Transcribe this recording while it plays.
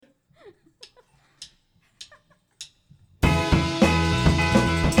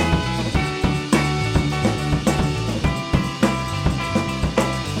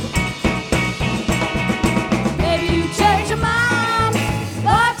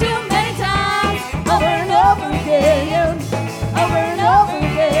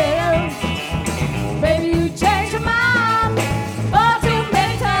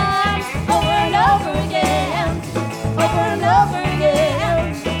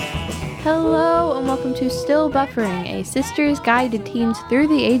Hello and welcome to Still Buffering, a sister's guide to teens through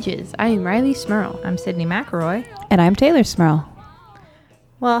the ages. I am Riley Smurl. I'm Sydney McElroy. And I'm Taylor Smurl.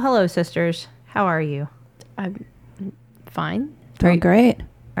 Well, hello, sisters. How are you? I'm fine. Very great.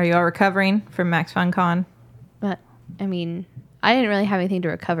 Are you all recovering from Max Fun Con? But, I mean, I didn't really have anything to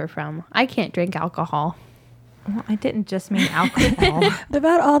recover from. I can't drink alcohol. Well, I didn't just mean alcohol. What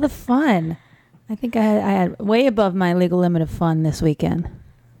about all the fun? I think I had way above my legal limit of fun this weekend.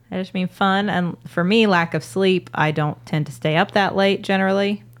 I just mean fun. And for me, lack of sleep. I don't tend to stay up that late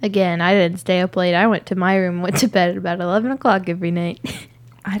generally. Again, I didn't stay up late. I went to my room, went to bed at about 11 o'clock every night.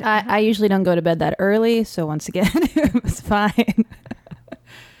 I usually don't go to bed that early, so once again, it was fine.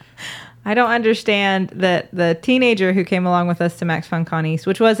 I don't understand that the teenager who came along with us to Max Fun Con East,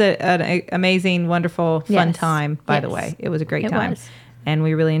 which was an amazing, wonderful, fun time, by the way. It was a great time. And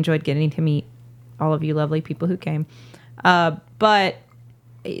we really enjoyed getting to meet all of you lovely people who came. But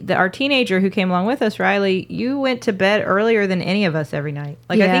our teenager who came along with us, Riley, you went to bed earlier than any of us every night.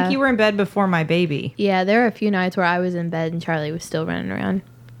 I think you were in bed before my baby. Yeah, there were a few nights where I was in bed and Charlie was still running around.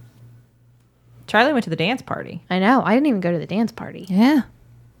 Charlie went to the dance party. I know. I didn't even go to the dance party. Yeah.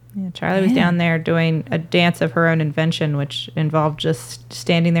 Charlie was down there doing a dance of her own invention, which involved just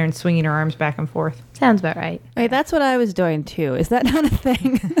standing there and swinging her arms back and forth. Sounds about right. Wait, that's what I was doing too. Is that not a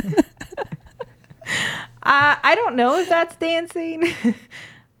thing? I don't know if that's dancing.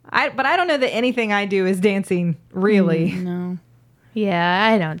 But I don't know that anything I do is dancing, really. No. Yeah,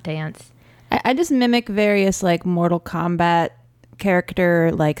 I don't dance. I just mimic various Mortal Kombat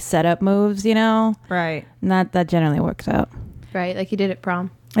character setup moves, you know? Right. And that generally works out. Right, like you did at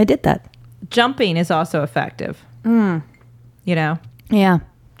prom. I did that. Jumping is also effective. You know? Yeah.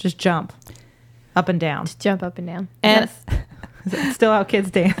 Just jump. Up and down. Just jump up and down. And it's still how kids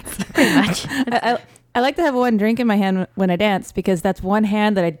dance. Pretty much. I like to have one drink in my hand when I dance because that's one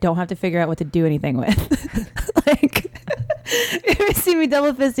hand that I don't have to figure out what to do anything with. If you see me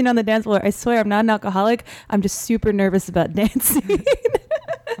double fisting on the dance floor, I swear I'm not an alcoholic. I'm just super nervous about dancing.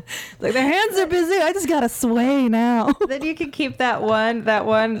 Their hands are busy. I just gotta sway now. Then you can keep that one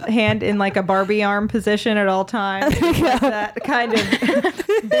hand in a Barbie arm position at all times. That kind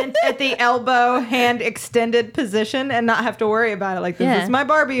of bent at the elbow, hand extended position, and not have to worry about it. This is my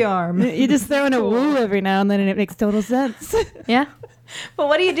Barbie arm. You just throw in a woo every now and then, and it makes total sense. Yeah. But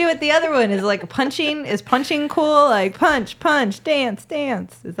what do you do with the other one? Is punching? Is punching cool? Punch, punch, dance,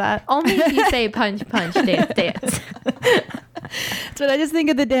 dance. Is that only if you say punch, punch, dance, dance? But I just think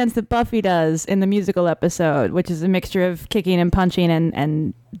of the dance that Buffy does in the musical episode, which is a mixture of kicking and punching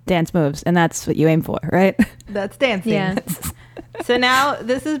and dance moves, and that's what you aim for, right? That's dancing. Yeah. So now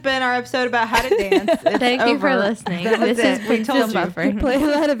this has been our episode about how to dance. Thank you for listening. This is we told you. Play a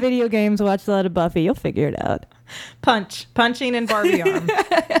lot of video games, watch a lot of Buffy, you'll figure it out. Punching and Barbie arm.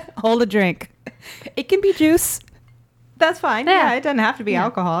 Hold a drink. It can be juice. That's fine. Yeah, it doesn't have to be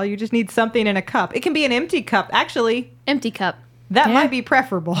alcohol. You just need something in a cup. It can be an empty cup, actually. Empty cup. That might be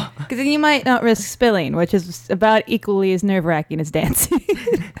preferable. Because then you might not risk spilling, which is about equally as nerve-wracking as dancing.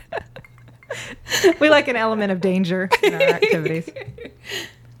 We like an element of danger in our activities.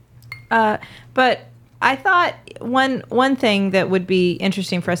 But I thought one thing that would be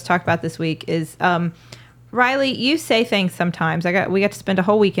interesting for us to talk about this week is, Riley, you say things sometimes. We got to spend a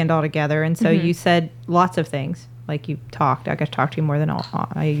whole weekend all together, and so you said lots of things. You talked. I got to talk to you more than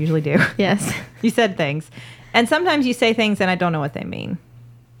I usually do. Yes. You said things. And sometimes you say things and I don't know what they mean.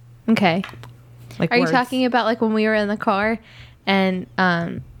 Okay. Are words. You talking about when we were in the car and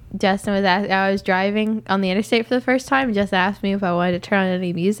Justin was I was driving on the interstate for the first time and Justin asked me if I wanted to turn on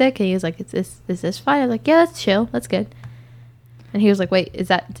any music and he was like, is this fine? I was like, yeah, that's chill. That's good. And he was like, wait, is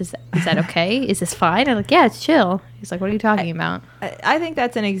that okay? Is this fine? I'm like, yeah, it's chill. He's like, what are you talking about? I think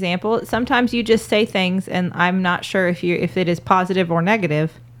that's an example. Sometimes you just say things and I'm not sure if it is positive or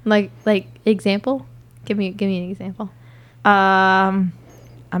negative. Like example? Give me an example. I'm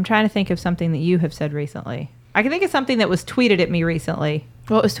trying to think of something that you have said recently. I can think of something that was tweeted at me recently.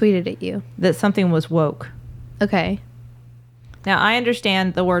 What was tweeted at you? That something was woke. Okay. Now, I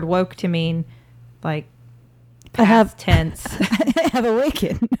understand the word woke to mean past tense. I have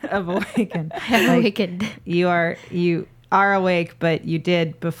awakened. Awakened. I have awakened. You are awake, but you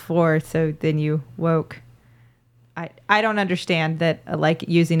did before, so then you woke. I don't understand that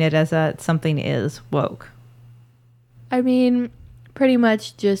using it as something is woke. I mean, pretty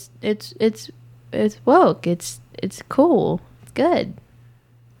much just it's woke. It's cool. It's good.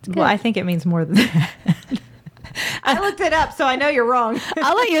 Well, I think it means more than that. I looked it up, so I know you're wrong.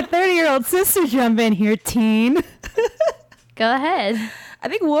 I'll let your 30-year-old sister jump in here, teen. Go ahead. I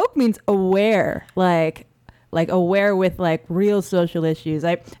think woke means aware. like aware with like real social issues.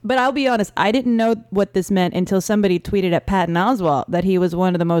 But I'll be honest, I didn't know what this meant until somebody tweeted at Patton Oswalt that he was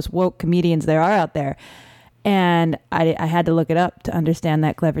one of the most woke comedians there are out there. And I had to look it up to understand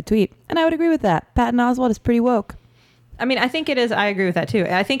that clever tweet. And I would agree with that. Patton Oswalt is pretty woke. I mean, I think it is. I agree with that too.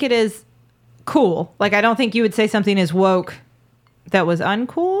 I think it is cool. Like, I don't think you would say something is woke that was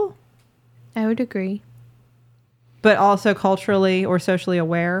uncool. I would agree. But also culturally or socially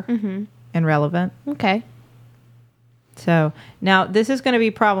aware and relevant. Okay. So now this is going to be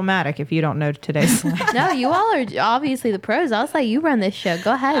problematic if you don't know today's slang. No, you all are obviously the pros. I'll say you run this show.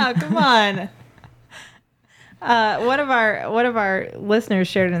 Go ahead. Oh, come on. One of our listeners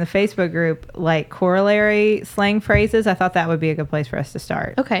shared in the Facebook group like corollary slang phrases. I thought that would be a good place for us to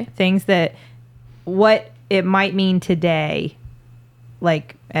start. Okay. Things that what it might mean today,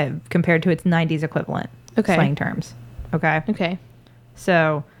 like compared to its 90s equivalent. Okay. Slang terms. Okay. Okay.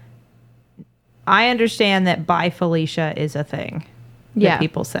 So I understand that "bye Felicia" is a thing that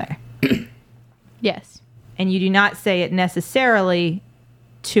people say. Yes. And you do not say it necessarily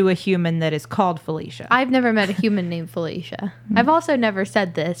to a human that is called Felicia. I've never met a human named Felicia. I've also never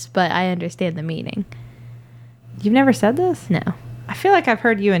said this, but I understand the meaning. You've never said this? No. I feel like I've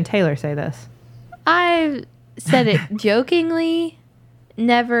heard you and Taylor say this. I've said it jokingly,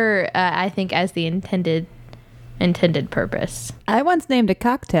 never, I think, as the intended purpose. I once named a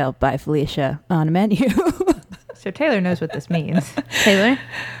cocktail by Felicia on a menu. So Taylor knows what this means. Taylor,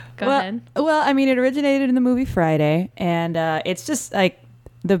 go ahead. Well, I mean, it originated in the movie Friday, and it's just like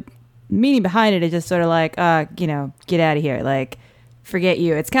the meaning behind it is just sort of like, get out of here, like, forget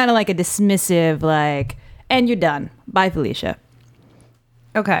you. It's kind of like a dismissive, like, and you're done. Bye, Felicia.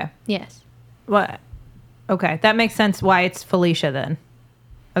 Okay. Yes. What? Okay, that makes sense why it's Felicia then.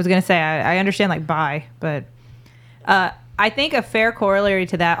 I was going to say, I understand like bye, but I think a fair corollary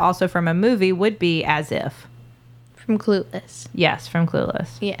to that also from a movie would be As If. From Clueless. Yes, from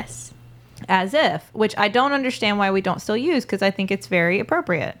Clueless. Yes. As If, which I don't understand why we don't still use because I think it's very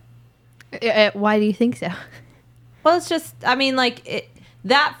appropriate. Why do you think so? Well, it's just, I mean, like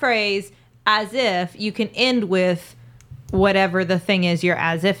that phrase, as if, you can end with whatever the thing is you're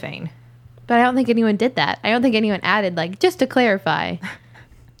as ifing. But I don't think anyone did that. I don't think anyone added, like, just to clarify.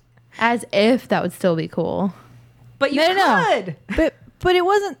 As if that would still be cool. But you could. But it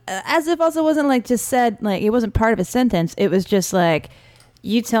wasn't, as if also wasn't like just said, like, it wasn't part of a sentence. It was just like,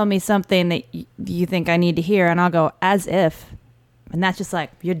 you tell me something that you think I need to hear, and I'll go, as if. And that's just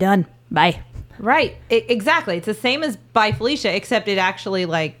like, you're done. Bye. Right. Exactly. It's the same as Bye Felicia, except it actually,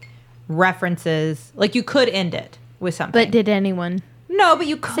 like, references, like, you could end it with something. But did anyone? No, but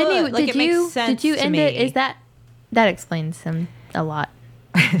you could. Sydney, like, it makes sense did you to end me. it? Is that explains him a lot.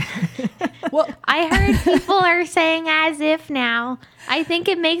 Well, I heard people are saying as if now. I think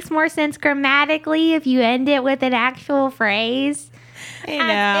it makes more sense grammatically if you end it with an actual phrase.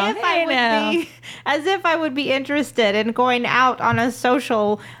 As if I would be interested in going out on a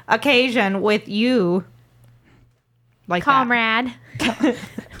social occasion with you. Like Comrade.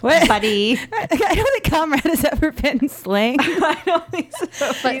 what? Buddy. I don't think comrade has ever been slang. I don't think so.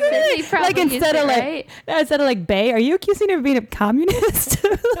 But Sydney probably Like instead of like, right? no, instead of like bae, are you accusing her of being a communist?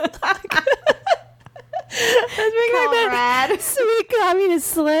 Let's bring back that sweet communist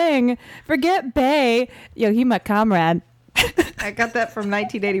slang. Forget bae. Yo, he my comrade. I got that from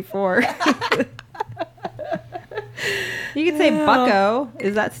 1984. You could say bucko.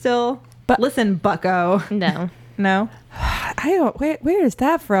 Is that still? Listen, bucko. No. No? I don't. Where is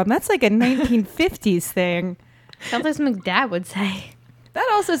that from? That's like a 1950s thing. Sounds like something Dad would say. That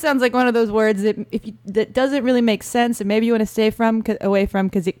also sounds like one of those words that that doesn't really make sense, and maybe you want to stay away from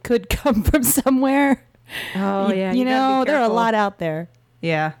because it could come from somewhere. Oh, yeah. You know, there are a careful. lot out there.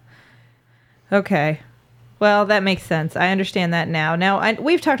 Yeah. Okay. Well, that makes sense. I understand that now. Now,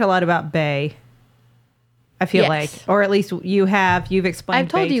 we've talked a lot about bae. I feel like, or at least you've explained. I've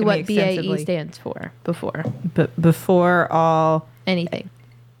told bae you to what me BAE extensively. stands for before. But before all, Anything.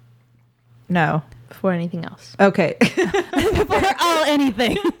 no. Before anything else. Okay. Before all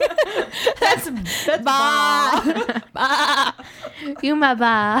anything. that's Ba. Ba. You my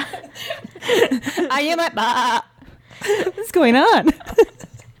ba. I am at ba. What's going on?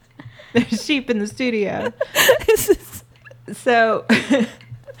 There's sheep in the studio. This is- So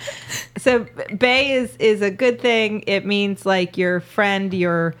bae is a good thing. It means like your friend,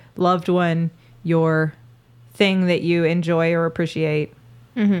 your loved one, your thing that you enjoy or appreciate.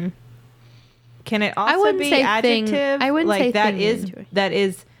 Mm-hmm. Can it I also wouldn't be say adjective? thing- I wouldn't like say that thing you is enjoy. that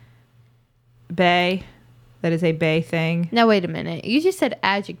is bae. That is a bae thing. Now wait a minute. You just said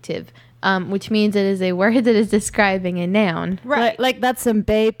adjective, which means it is a word that is describing a noun. Right. Like that's some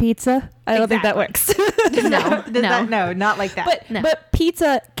bae pizza. I don't think that Exactly. works. No, not like that. But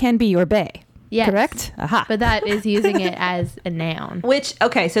pizza can be your bae. Yes. Correct? Aha. But that is using it as a noun. Which,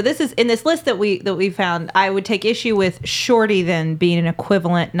 okay, so this is in this list that we found, I would take issue with shorty then being an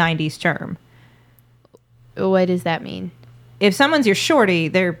equivalent 90s term. What does that mean? If someone's your shorty,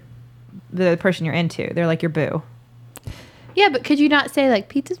 they're the person you're into. They're like your boo. Yeah, but could you not say like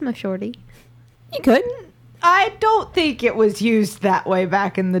pizza's my shorty? You could. I don't think it was used that way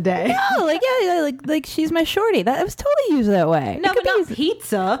back in the day. No, like she's my shorty. That was totally used that way. No, but not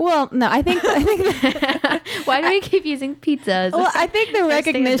pizza. Well, no, I think Why do we keep using pizza as I think the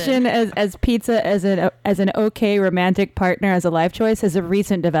recognition as pizza as an okay romantic partner as a life choice is a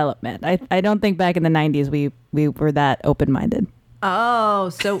recent development. I don't think back in the 90s we were that open-minded. Oh,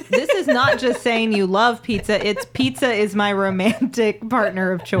 so this is not just saying you love pizza. It's pizza is my romantic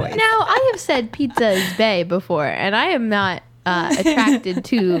partner of choice. Now, I have said pizza is bae before, and I am not attracted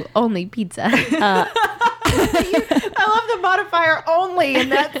to only pizza. I love the modifier only in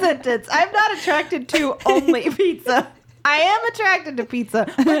that sentence. I'm not attracted to only pizza. I am attracted to pizza,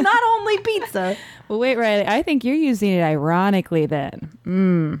 but not only pizza. Well, wait, Riley. I think you're using it ironically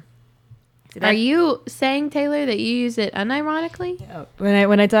then. Are you saying, Taylor, that you use it unironically?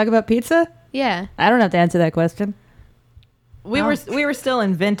 When I talk about pizza? Yeah. I don't have to answer that question. We were still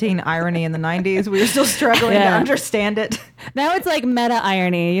inventing irony in the 90s. We were still struggling to understand it. Now it's like meta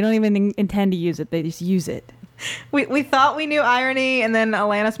irony. You don't even intend to use it. They just use it. We thought we knew irony, and then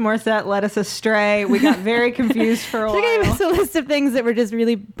Alanis Morissette led us astray. We got very confused for a while. She gave us a list of things that were just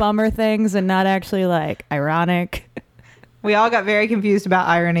really bummer things and not actually like ironic. We all got very confused about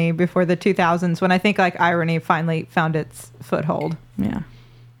irony before the 2000s, when I think like irony finally found its foothold. Yeah.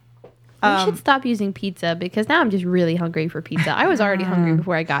 We should stop using pizza, because now I'm just really hungry for pizza. I was already hungry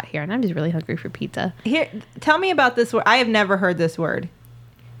before I got here, and I'm just really hungry for pizza. Here, tell me about this word. I have never heard this word.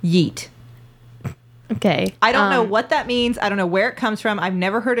 Yeet. Okay. I don't know what that means. I don't know where it comes from. I've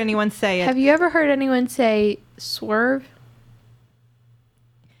never heard anyone say it. Have you ever heard anyone say swerve?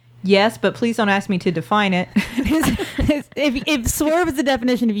 Yes, but please don't ask me to define it. if swerve is the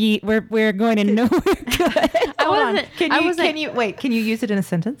definition of yeet, we're going to nowhere good. Can you use it in a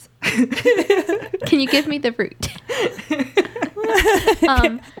sentence? Can you give me the fruit?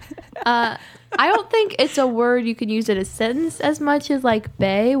 I don't think it's a word you can use in a sentence as much as like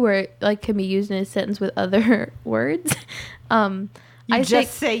bae, where it like can be used in a sentence with other words. I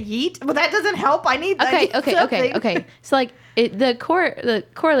just say yeet? Well, that doesn't help. I need Okay. So like the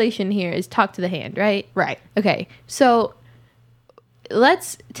correlation here is talk to the hand, right? Right. Okay. So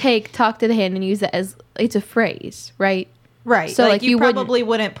let's take talk to the hand and use it as it's a phrase, right? Right. So like you probably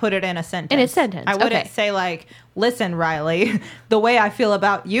wouldn't put it in a sentence. In a sentence. I wouldn't say like, listen, Riley, the way I feel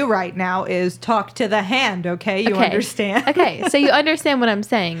about you right now is talk to the hand, okay? You understand? Okay. So you understand what I'm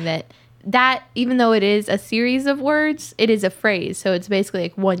saying, that even though it is a series of words, it is a phrase. So it's basically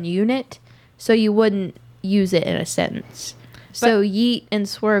like one unit. So you wouldn't use it in a sentence. So yeet and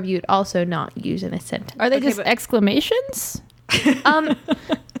swerve you'd also not use in a sentence. Are they just exclamations? Yeet!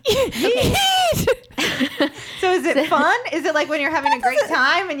 So is it fun? Is it like when you're having a great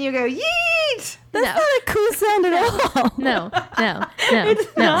time and you go yeet? That's not a cool sound at all. No.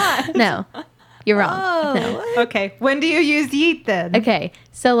 It's not. No. You're wrong. Oh, no. Okay. When do you use yeet then? Okay.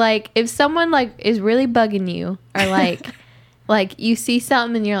 So like if someone like is really bugging you, or like like you see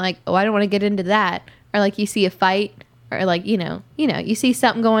something and you're like, oh, I don't want to get into that, or like you see a fight, or like you see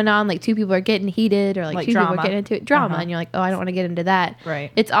something going on, like two people are getting heated, or like two drama. people are getting into it, drama, and you're like, oh, I don't want to get into that.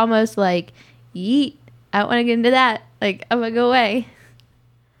 Right. It's almost like yeet. I don't want to get into that. Like I'm gonna go away.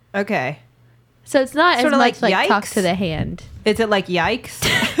 Okay. So it's not Sort as of much like yikes? talk to the hand. Is it like yikes?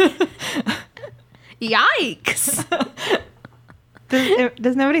 Yikes!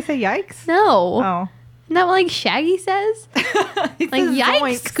 Does nobody say yikes? No. Oh. Isn't that what like Shaggy says? He Like says yikes,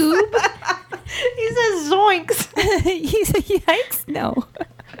 zoinks. Scoob. He says zoinks. You say yikes? No.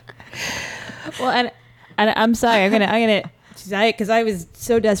 Well, and I'm sorry. I'm gonna because I was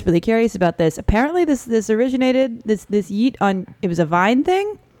so desperately curious about this. Apparently, this originated this yeet on it was a Vine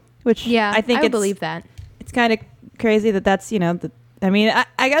thing, which I think I believe that. It's kind of crazy that's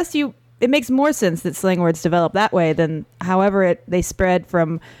I guess it makes more sense that slang words develop that way than however they spread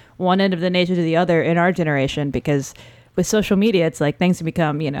from one end of the nation to the other in our generation, because with social media it's like things can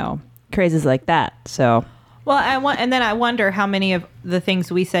become crazes like that. So well, I wonder how many of the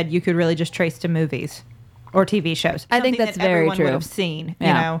things we said you could really just trace to movies or TV shows. I think that's very everyone true. Would have seen,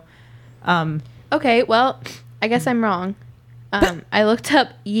 Okay, well, I guess I'm wrong. I looked up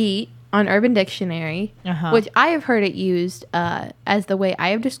yeet on Urban Dictionary, which I have heard it used as the way I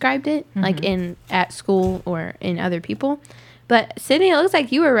have described it, like at school or in other people. But Sydney, it looks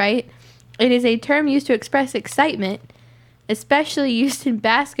like you were right. It is a term used to express excitement, especially used in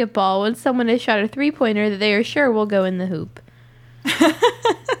basketball when someone has shot a three-pointer that they are sure will go in the hoop.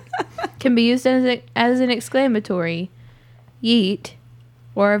 Can be used as an exclamatory, yeet,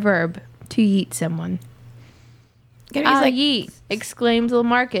 or a verb, to yeet someone. Yeet, exclaimed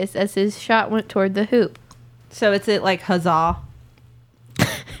Lamarcus as his shot went toward the hoop. So it's it like huzzah?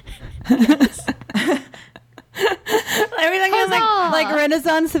 Yes. Everything is like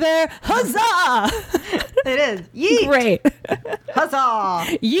Renaissance fair. Huzzah! It is. Yeet. Great.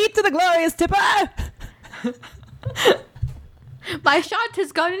 Huzzah! Yeet to the glorious tipper! My shot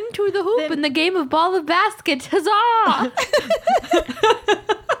has gone into the hoop in the game of ball of basket. Huzzah!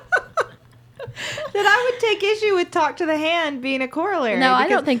 Then I would take issue with talk to the hand being a corollary. No, I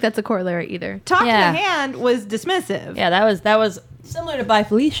don't think that's a corollary either. Talk to the hand was dismissive. Yeah, that was similar to By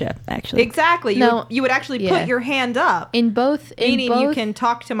Felicia, actually. Exactly. You would actually put your hand up. Meaning you can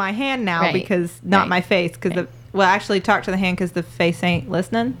talk to my hand now because not my face. Because actually talk to the hand because the face ain't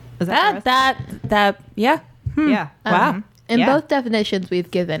listening. Is that yeah. Yeah. Wow. In both definitions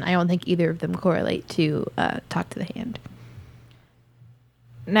we've given, I don't think either of them correlate to talk to the hand.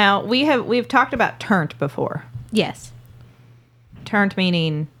 Now, we've talked about turnt before. Yes. Turnt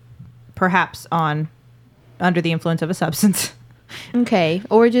meaning perhaps under the influence of a substance. Okay.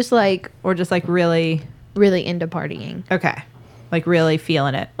 Or just like really into partying. Okay. Like really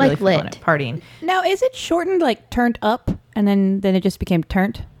feeling it. Like really lit. Feeling it, partying. Now, is it shortened like turned up and then it just became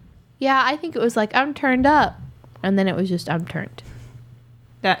turnt? Yeah, I think it was like I'm turned up and then it was just I'm turned.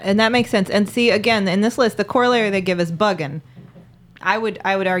 And that makes sense. And see, again, in this list, the corollary they give is buggin'. I would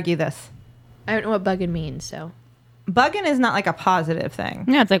argue this. I don't know what buggin' means, so. Buggin' is not like a positive thing.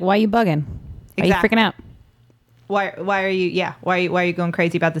 Yeah, it's like, why are you bugging? Why are you freaking out? Why are you going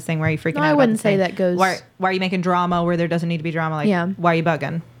crazy about this thing? Why are you freaking out? I wouldn't say that goes. Why are you making drama where there doesn't need to be drama? Why are you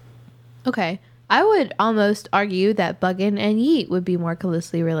bugging? Okay. I would almost argue that buggin' and yeet would be more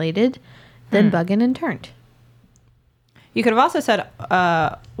closely related than buggin' and turnt. You could have also said,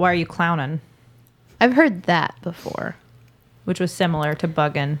 why are you clowning? I've heard that before. Which was similar to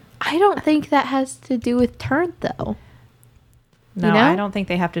buggin'. I don't think that has to do with turnt, though. No, you know? I don't think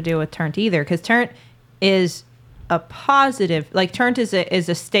they have to do with turnt either. Because turnt is a positive, like turnt is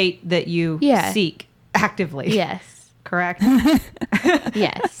a state that you seek actively. Yes. Correct?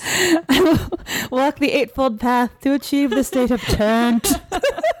 Yes. I will walk the eightfold path to achieve the state of turnt.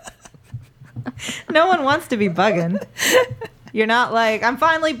 No one wants to be bugging. You're not like, I'm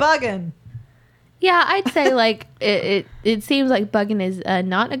finally bugging. Yeah, I'd say like it seems like bugging is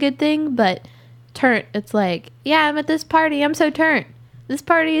not a good thing, but turnt, it's like, yeah, I'm at this party, I'm so turnt. This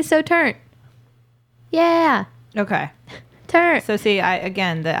party is so turnt. Yeah. Okay. Turnt. So see,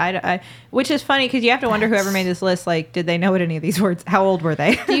 I which is funny because you have to wonder whoever made this list, like, did they know what any of these words? How old were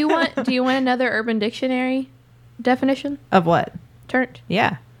they? Do you want another Urban Dictionary definition of what? Turnt.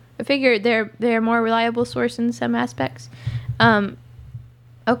 Yeah. I figure they're a more reliable source in some aspects.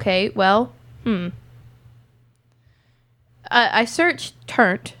 Okay, well. I searched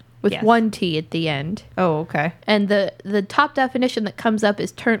turnt with one T at the end. Oh, okay. And the top definition that comes up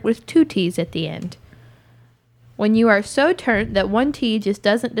is turnt with two T's at the end. When you are so turnt that one T just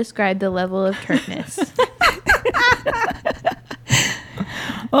doesn't describe the level of turntness.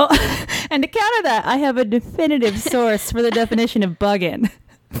 Well, and to counter that, I have a definitive source for the definition of buggin'.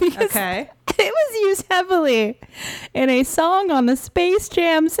 Okay. It was used heavily in a song on the Space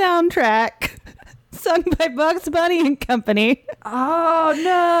Jam soundtrack sung by Bugs Bunny and Company. Oh,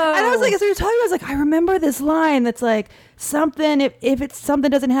 no. And I was like, as we were talking, I was like, I remember this line that's like, something, if it's something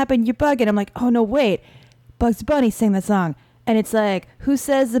doesn't happen, you're bugging. I'm like, oh, no, wait. Bugs Bunny sang that song. And it's like, who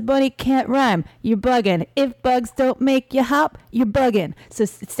says the bunny can't rhyme? You're bugging. If bugs don't make you hop, you're bugging. So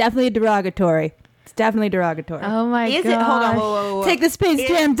it's definitely derogatory. It's definitely derogatory. Oh my god! Is it? Hold on. Whoa. Take the Space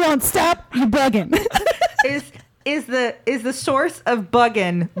Jam. Don't stop. You're bugging. Is the source of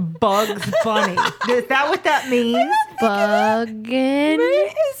buggin' Bugs Bunny? Is that what that means? Buggin'.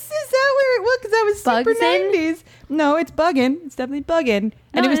 Is that where it was? Because I was super Bugsin'? 90s. No, it's buggin'. It's definitely buggin'.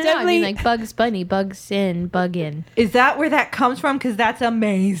 And it was definitely I mean like Bugs Bunny, Bugs in, Buggin'. Is that where that comes from? Because that's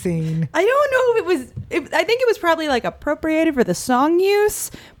amazing. I don't know if it was. I think it was probably like appropriated for the song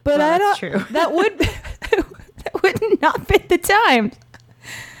use, but I don't. That's true. That would not fit the times.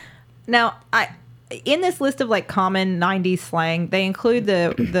 Now, in this list of like common 90s slang, they include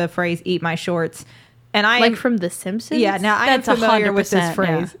the phrase "eat my shorts," and I from The Simpsons. Yeah, now I am familiar with this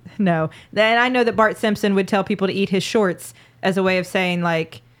phrase. Yeah. No, then I know that Bart Simpson would tell people to eat his shorts as a way of saying,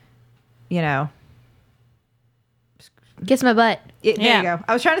 like, you know, kiss my butt. There you go.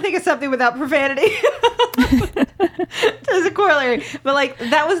 I was trying to think of something without profanity. There's a corollary. But like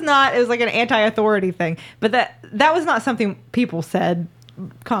that was not, it was like an anti-authority thing. But that was not something people said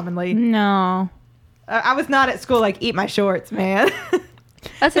commonly. No. I was not at school like, eat my shorts, man.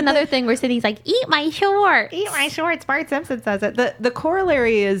 That's another thing where Sydney's like, eat my shorts. Eat my shorts. Bart Simpson says it. The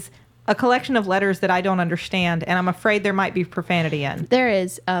corollary is a collection of letters that I don't understand, and I'm afraid there might be profanity in. There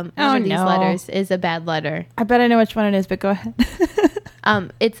is. One of these letters is a bad letter. I bet I know which one it is, but go ahead.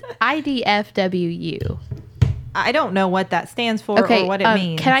 It's IDFWU. I don't know what that stands for or what it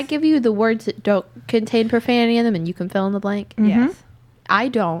means. Can I give you the words that don't contain profanity in them, and you can fill in the blank? Mm-hmm. Yes. I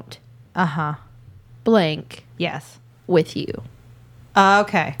don't blank Yes. with you.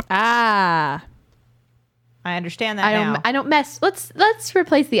 Okay. Ah. I understand that now. I don't mess. Let's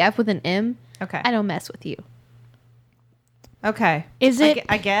replace the F with an M. Okay. I don't mess with you. Okay. Is it?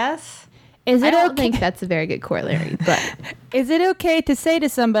 I guess. Is it I don't okay? think that's a very good corollary, but Is it okay to say to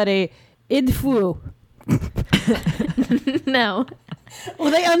somebody, "Il faut"? no.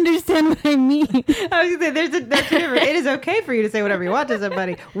 Will they understand what I mean? I was gonna say that's different. It is okay for you to say whatever you want to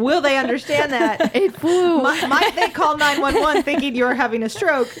somebody. Will they understand that? It flew. Might they call 911 thinking you're having a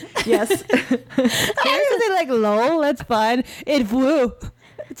stroke? Yes. I say like, "Lol, that's fine." It flew.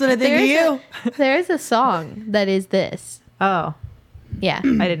 That's what I think of you. There's a song that is this. Oh, Yeah.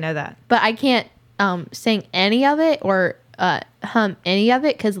 I didn't know that. But I can't sing any of it or hum any of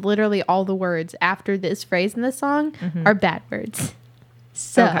it because literally all the words after this phrase in the song are bad words.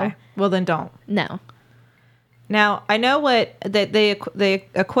 So, Okay. Well, then don't. no. Now, I know what that they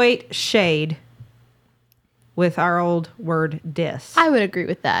equate shade with our old word diss. I would agree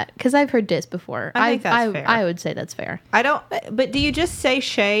with that because I've heard this before. I think that's fair. I would say that's fair. I don't, but do you just say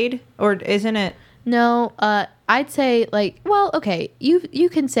shade or isn't it? No, I'd say like, well, okay, you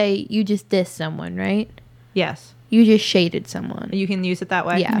can say you just dissed someone, right? Yes. You just shaded someone. You can use it that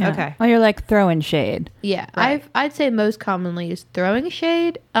way? Yeah. Okay. Well, you're like throwing shade. Yeah, Right. I'd say most commonly is throwing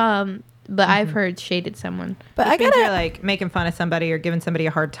shade. But I've heard shaded someone. But Which I means gotta you're like making fun of somebody or giving somebody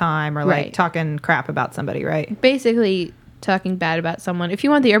a hard time or Right. like talking crap about somebody, right? Basically, talking bad about someone. If you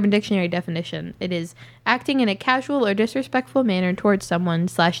want the Urban Dictionary definition, it is acting in a casual or disrespectful manner towards someone /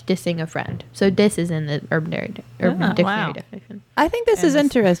 dissing a friend. So diss is in the Urban Dictionary wow. definition. I think this is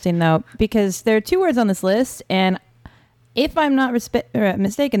interesting though because there are two words on this list, and if I'm not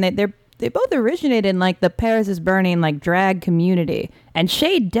mistaken, they both originated in like the Paris is Burning like drag community, and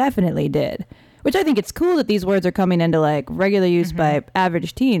shade definitely did. Which I think it's cool that these words are coming into like regular use by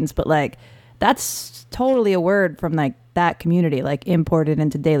average teens, but like that's totally a word from like that community, like imported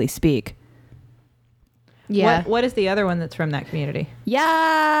into daily speak. Yeah. What is the other one that's from that community?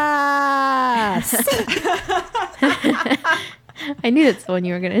 Yes. I knew that's the one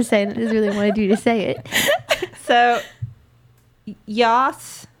you were going to say, and I just really wanted you to say it. So,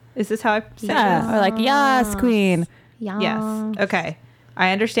 yas. Is this how I say Yeah. Or like yes, queen. Yeah. this? Yes. Okay.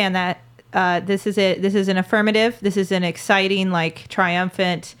 I understand that. This is it. This is an affirmative. This is an exciting, like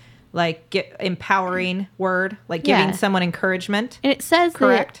triumphant, like empowering word, like giving Yeah. someone encouragement. And it says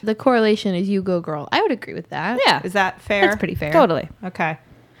Correct. that the correlation is you go girl. I would agree with that. Yeah. Is that fair? That's pretty fair. Totally. Okay.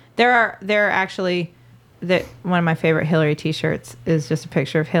 There are actually one of my favorite Hillary T-shirts is just a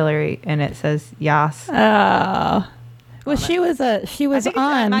picture of Hillary and it says Yas. Oh. Well, she was I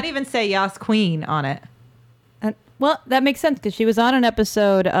on. might even say Yas Queen on it. Well, that makes sense because she was on an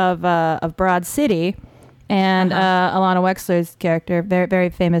episode of Broad City, and Alana Wexler's character, very very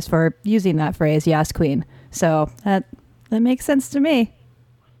famous for using that phrase, "Yas Queen." So that makes sense to me.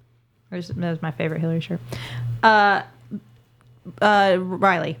 That was my favorite Hillary shirt. Riley.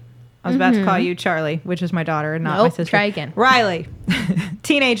 I was about to call you Charlie, which is my daughter and not my Nope, sister. try again. Riley,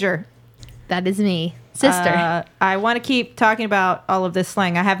 teenager. That is me. Sister. I want to keep talking about all of this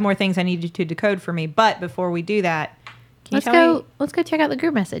slang. I have more things I need you to decode for me, but before we do that, can you tell me? Let's go check out the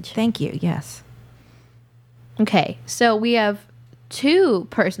group message. Thank you. Yes. Okay, so we have 2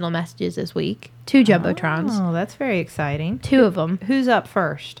 personal messages this week, 2 jumbotrons, Oh, that's very exciting. 2 of them. Who's up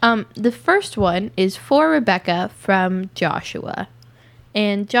first? The first one is for Rebecca from Joshua,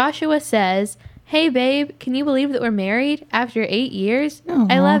 and Joshua says, "Hey babe, can you believe that we're married after 8 years?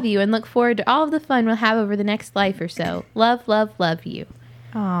 I Aw. love you and look forward to all of the fun we'll have over the next life or so. Love, love, love you."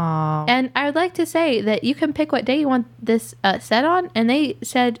 Oh, And I would like to say that you can pick what day you want this set on, and they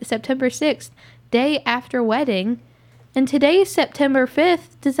said September 6th, day after wedding, and today is September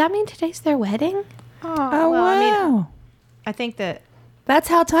 5th. Does that mean today's their wedding? Oh well, wow! I mean, I think that. That's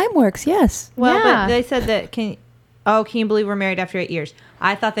how time works. Yes. Well, Yeah. but they said that can you believe we're married after 8 years?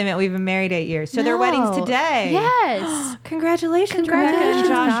 I thought they meant we've been married 8 years. So their wedding's No. today. Yes. Congratulations, Congratulations,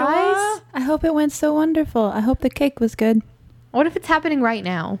 Rebecca and Joshua. guys. I hope it went so wonderful. I hope the cake was good. What if it's happening right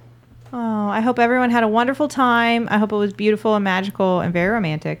now? Oh, I hope everyone had a wonderful time. I hope it was beautiful and magical and very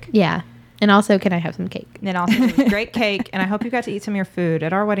romantic. Yeah. And also, can I have some cake? And also, it was great cake. And I hope you got to eat some of your food.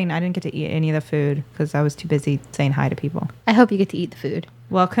 At our wedding, I didn't get to eat any of the food because I was too busy saying hi to people. I hope you get to eat the food.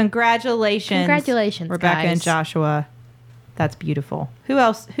 Well, congratulations. Congratulations, Rebecca guys. and Joshua. That's beautiful. Who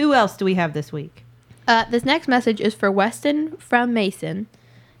else do we have this week? This next message is for Weston from Mason.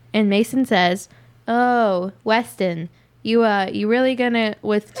 And Mason says, "Oh, Weston, you really gonna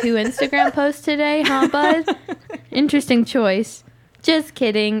with 2 Instagram posts today, huh, bud? Interesting choice. Just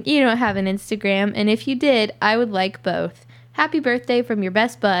kidding. You don't have an Instagram, and if you did, I would like both. Happy birthday from your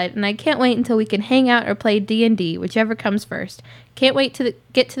best bud, and I can't wait until we can hang out or play D&D, whichever comes first. Can't wait to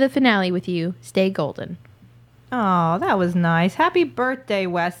get to the finale with you. Stay golden." Oh, that was nice. Happy birthday,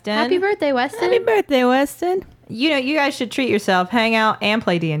 Weston. Happy birthday, Weston. Happy birthday, Weston. You know, you guys should treat yourself, hang out, and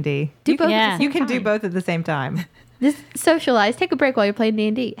play D&D. Do both Yeah. at the same You can do time. both at the same time. Just socialize. Take a break while you're playing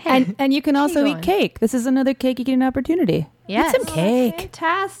D&D. Hey, And you can also going? eat cake. This is another cake you get an opportunity. Yes. Eat some cake.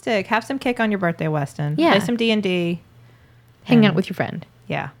 Fantastic. Have some cake on your birthday, Weston. Yeah. Play some D&D. hang out with your friend.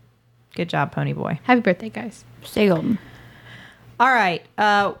 Yeah. Good job, Pony Boy. Happy birthday, guys. Stay golden. All right.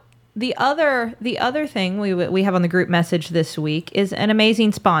 The other thing we have on the group message this week is an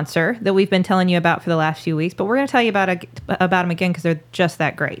amazing sponsor that we've been telling you about for the last few weeks, but we're going to tell you about them again because they're just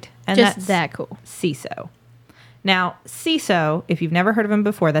that great. And Just that's that cool. CISO. Now, CISO, if you've never heard of them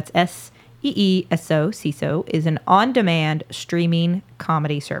before, that's SEESO. CISO is an on-demand streaming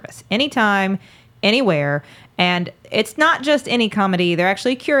comedy service. Anytime, anywhere. And it's not just any comedy. They're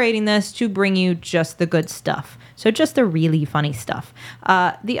actually curating this to bring you just the good stuff. So just the really funny stuff.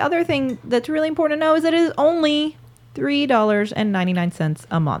 The other thing that's really important to know is that it is only $3.99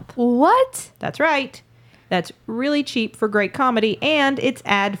 a month. What? That's right. That's really cheap for great comedy, and it's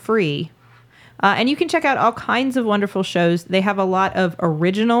ad-free. And you can check out all kinds of wonderful shows. They have a lot of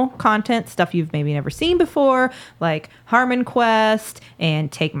original content, stuff you've maybe never seen before, like Harmon Quest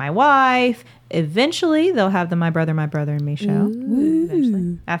and Take My Wife. Eventually, they'll have the My Brother, and Me show.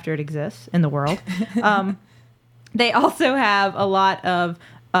 Eventually, after it exists in the world. They also have a lot of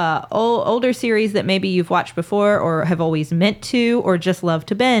older series that maybe you've watched before or have always meant to or just love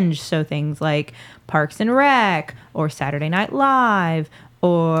to binge. So things like Parks and Rec or Saturday Night Live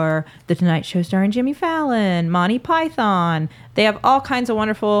or The Tonight Show starring Jimmy Fallon, Monty Python. They have all kinds of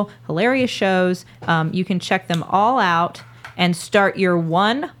wonderful, hilarious shows. You can check them all out and start your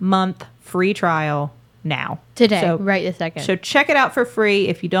 1 month free trial now. Today, So- right this second. So check it out for free.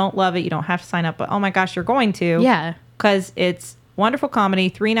 If you don't love it, you don't have to sign up. But oh my gosh, you're going to. Yeah. Because it's wonderful comedy,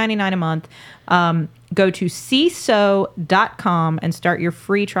 $3.99 a month. Go to seeso.com and start your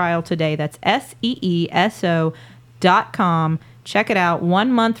free trial today. That's SEESO.com. Check it out.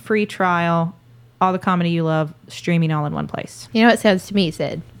 1 month free trial. All the comedy you love, streaming all in one place. You know what it sounds to me,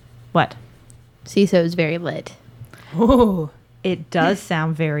 Sid? What? CISO is very lit. Oh. It does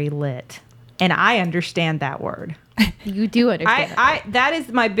sound very lit. And I understand that word. You do understand that. That is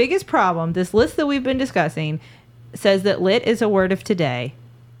my biggest problem. This list that we've been discussing says that lit is a word of today,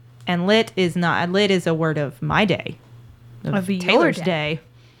 and lit is not. Lit is a word of my day, Of your Taylor's day. day.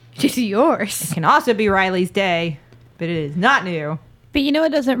 Just yours. It can also be Riley's day, but it is not new. But you know,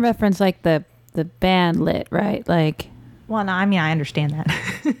 it doesn't reference like the band lit, right? Like, Well, no, I mean I understand that.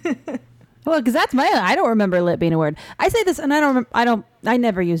 well, because that's I don't remember lit being a word. I say this, and I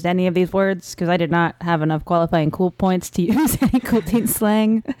never used any of these words because I did not have enough qualifying cool points to use any cool teen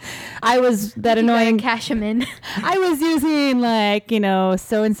slang. I was that annoying. Cash them in. I was using like,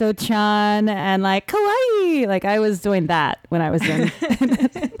 so and so chan and like kawaii. Like I was doing that when I was young.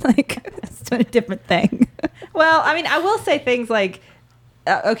 Like I was doing a different thing. Well, I mean, I will say things like,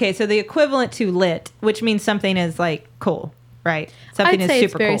 okay, so the equivalent to lit, which means something is like cool, right? Something I'd is say super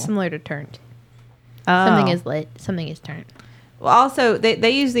it's very cool. similar to turned. Oh. Something is lit. Something is turned. Well, also, they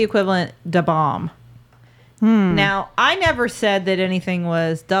use the equivalent da bomb. Now, I never said that anything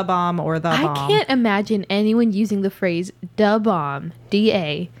was da bomb or the bomb. I can't imagine anyone using the phrase "da bomb"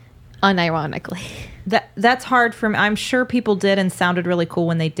 (da) unironically. That's hard for me. I'm sure people did and sounded really cool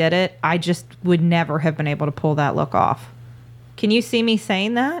when they did it. I just would never have been able to pull that look off. Can you see me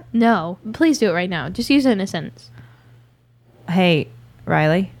saying that? No, please do it right now. Just use it in a sentence. Hey,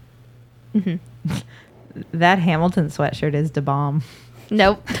 Riley. That Hamilton sweatshirt is da bomb.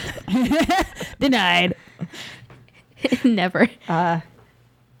 Nope. Denied. Never.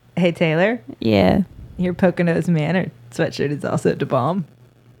 Hey, Taylor. Yeah. Your Poconos Manor sweatshirt is also da bomb.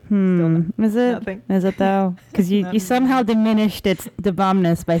 Is it? Nothing. Is it though? Because you somehow diminished its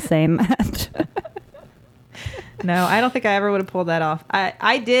bombness by saying that. No, I don't think I ever would have pulled that off.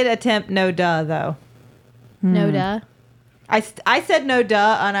 I did attempt no duh, though. No duh. I said no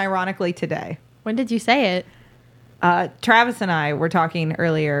duh unironically today. When did you say it? Travis and I were talking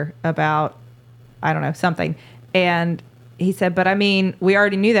earlier about, I don't know, something. And he said, but I mean, we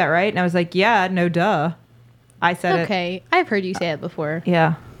already knew that, right? And I was like, yeah, no duh. I said it. Okay. I've heard you say it before.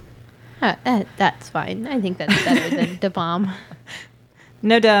 Yeah. That's fine. I think that's better than da bomb.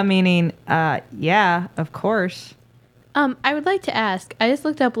 No duh meaning, yeah, of course. I would like to ask, I just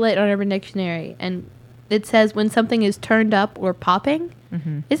looked up lit on Urban Dictionary, and it says when something is turned up or popping.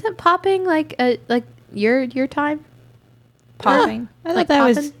 Mm-hmm. Isn't popping like your time? Popping? I thought Like that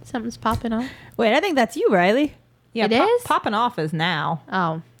popping? was... Something's popping off. Wait, I think that's you, Riley. Yeah, It is? Popping off is now.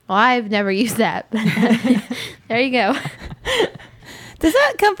 Oh, well, I've never used that. There you go. Does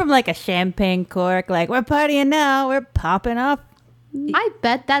that come from like a champagne cork? Like, we're partying now, we're popping off. I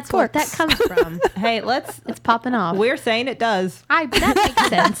bet that's where that Corks. comes from. Hey, It's popping off. we're saying it does. That makes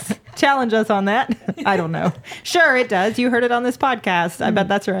sense. Challenge us on that. I don't know. Sure, it does. You heard it on this podcast. I bet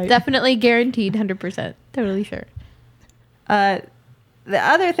that's right. Definitely guaranteed, 100%. Totally sure. The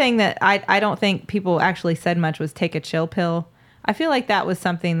other thing that I don't think people actually said much was take a chill pill. I feel like that was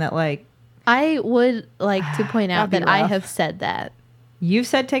something that, like... I would like to point out That'd be that I rough. have said that You've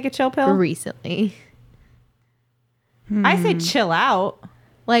said take a chill pill? recently. I say chill out.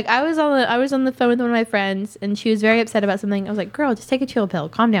 Like I was on the phone with one of my friends and she was very upset about something. I was like, "Girl, just take a chill pill.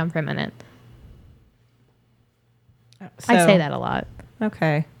 Calm down for a minute." I say that a lot.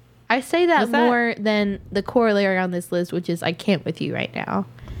 Okay. I say that Was that- more than the corollary on this list, which is I can't with you right now.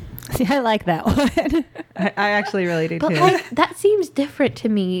 See, I like that one. I actually really do But too. like that seems different to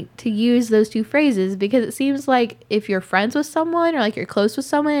me to use those two phrases because it seems like if you're friends with someone or like you're close with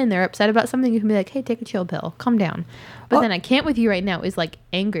someone and they're upset about something, you can be like, "Hey, take a chill pill. Calm down." But then I can't with you right now is like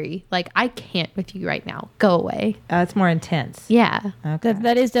angry. Like I can't with you right now. Go away. It's more intense. Yeah. Okay.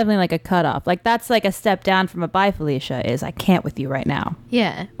 That is definitely like a cutoff. Like, that's like a step down from a bye, Felicia, is I can't with you right now.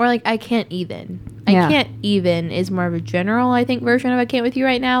 Yeah. Or like I can't even. Yeah. I can't even is more of a general, I think, version of I can't with you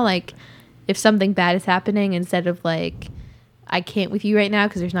right now. Like if something bad is happening, instead of like I can't with you right now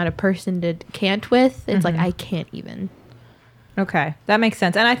because there's not a person to can't with, it's like I can't even. Okay, that makes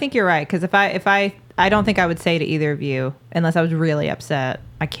sense, and I think you're right because if I don't think I would say to either of you unless I was really upset.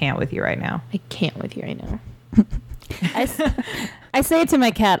 I can't with you right now. I can't with you right now. I say it to my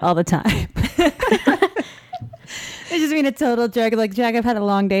cat all the time. I just mean a total jerk. Like, Jack, I've had a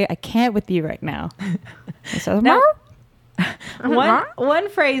long day. I can't with you right now. So, Now, one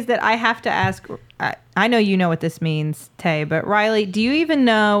phrase that I have to ask. I know you know what this means, Tay, but Riley, do you even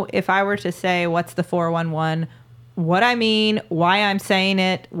know if I were to say what's the 411? What I mean, why I'm saying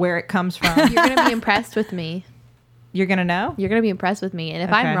it, where it comes from? You're going to be impressed with me. You're going to know? You're going to be impressed with me. And if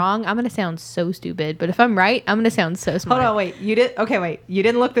Okay. I'm wrong, I'm going to sound so stupid. But if I'm right, I'm going to sound so smart. Hold on, wait. You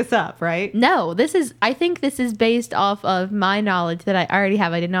didn't look this up, right? No, I think this is based off of my knowledge that I already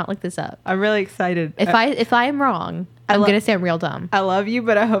have. I did not look this up. I'm really excited. If I am wrong, I'm going to sound real dumb. I love you,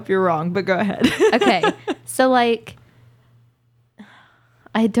 but I hope you're wrong. But go ahead. Okay. So like,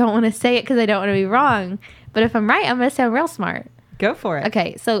 I don't want to say it because I don't want to be wrong. But if I'm right, I'm going to sound real smart. Go for it.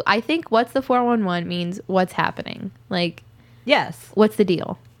 Okay. So I think what's the 411 means what's happening. Like, Yes. what's the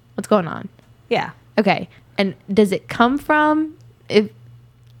deal? What's going on? Yeah. Okay. And does it come from if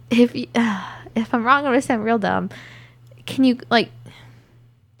I'm wrong, I'm going to sound real dumb. Can you like,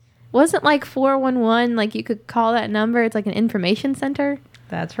 wasn't like 411 like you could call that number? It's like an information center.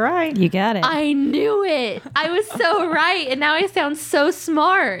 That's right. you got it. I knew it. I was so right. And now I sound so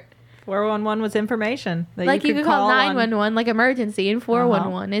smart. 411 was information. That Like you could call on. 911 like emergency and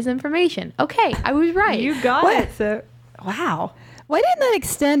 411 is information. Okay. I was right. You got What? it. So, wow. Why didn't that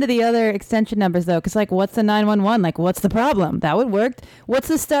extend to the other extension numbers, though? Because, like, what's the 911? Like, what's the problem? That would work. What's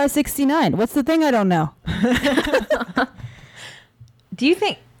the star 69? What's the thing I don't know? Do you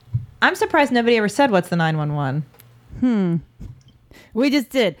think... I'm surprised nobody ever said what's the 911. We just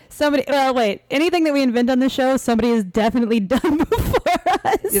did. Somebody... Well, wait. Anything that we invent on the show, somebody has definitely done before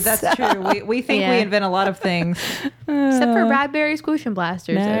us. Yeah, that's true. We think Yeah. we invent a lot of things. Except for Bradbury Squish and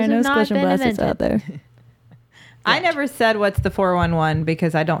Blasters. No, Those no have not squish and been blasters invented. out there. I never said what's the 411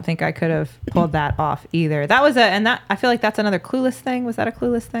 because I don't think I could have pulled that off either. That was I feel like that's another Clueless thing. Was that a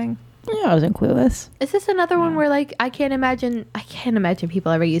Clueless thing? Yeah, I wasn't clueless. Is this another one where like I can't imagine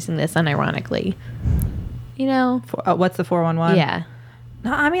people ever using this unironically? You know? What's the 411? Yeah.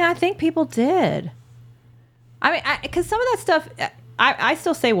 No, I mean, I think people did. I mean, because some of that stuff, I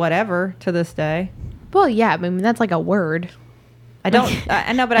still say whatever to this day. Well, yeah, I mean that's like a word. I don't,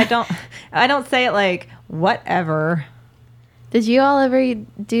 I know, but I don't say it like whatever. Did you all ever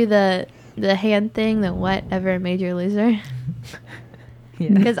do the hand thing, the whatever made you a loser?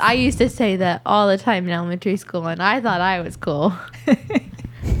 Because I used to say that all the time in elementary school, and I thought I was cool.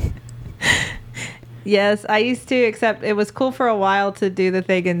 Yes, I used to, except it was cool for a while to do the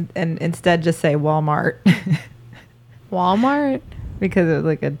thing and instead just say Walmart. Walmart? Because it was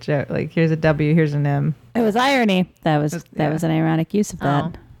like a joke. Like, here's a W, here's an M. It was irony. That was an ironic use of that.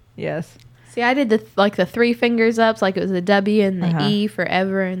 Oh. Yes. See, I did the 3 fingers up, so like it was a W and the E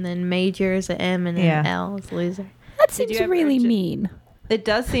forever, and then major is an M, and then L is loser. That seems really mean. It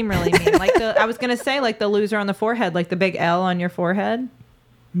does seem really mean. Like I was gonna say, like the loser on the forehead, like the big L on your forehead,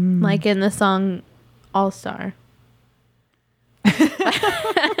 like in the song All Star.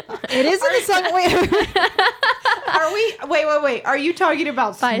 It is in the song. Wait. Are you talking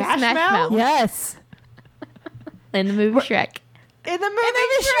about Smash Mouth? Yes. In the movie Shrek. In the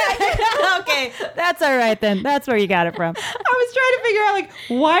movie Shrek. Okay, that's all right then. That's where you got it from. I was trying to figure out, like,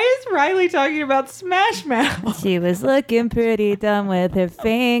 why is Riley talking about Smash Mouth? She was looking pretty dumb with her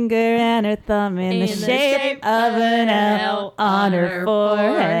finger and her thumb in the shape of an L on her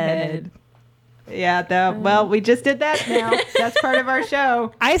forehead. Yeah, well, we just did that now. That's part of our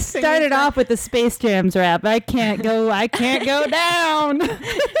show. I started off with the Space Jams rap. I can't go down.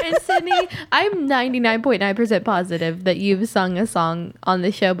 And Sydney, I'm 99.9% positive that you've sung a song on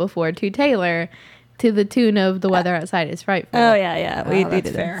the show before to Taylor to the tune of The Weather Outside is Frightful. Oh yeah. We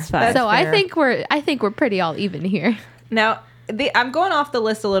did fair. it. That's So fair. I think we're pretty all even here. Now, I'm going off the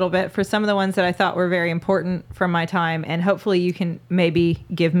list a little bit for some of the ones that I thought were very important from my time, and hopefully you can maybe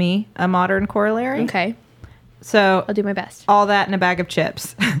give me a modern corollary. Okay. So I'll do my best. all that in a bag of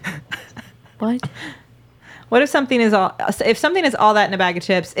chips. What? What if something is all that in a bag of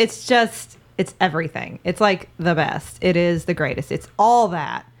chips? It's everything. It's like the best. It is the greatest. It's all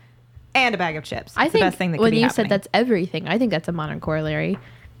that and a bag of chips. I It's think the best thing that could when be you happening. said that's everything, I think that's a modern corollary.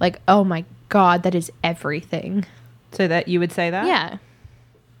 Like, oh my God, that is everything. So that you would say that? Yeah.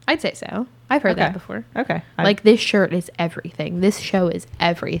 I'd say so. I've heard Okay. that before. Okay. Like, this shirt is everything. This show is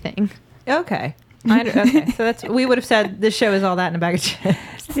everything. Okay. Okay. So we would have said this show is all that in a bag of chips.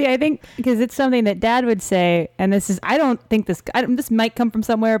 See, I think because it's something that Dad would say, and this might come from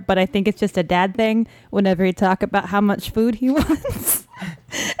somewhere, but I think it's just a dad thing. Whenever he'd talk about how much food he wants,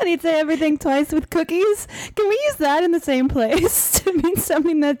 and he'd say everything twice with cookies. Can we use that in the same place to mean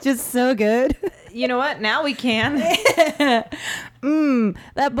something that's just so good? You know what? Now we can.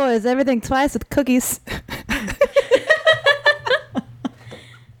 That boy is everything twice with cookies.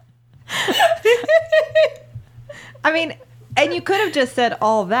 I mean, and you could have just said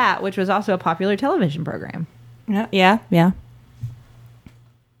all that, which was also a popular television program. Yeah.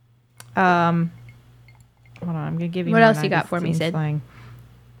 Hold on, I'm gonna give you. What more else you got for me, 90s Sid? slang.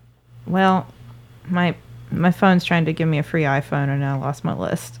 Well, my phone's trying to give me a free iPhone, and I lost my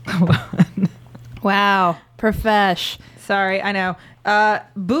list. Hold on. Wow. Profesh. Sorry, I know.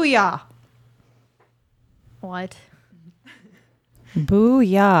 Booyah. What?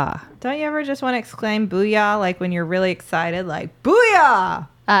 Booyah. Don't you ever just want to exclaim booyah, like when you're really excited, like booyah?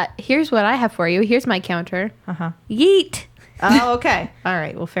 Here's what I have for you. Here's my counter. Uh-huh. Yeet. Oh, okay. All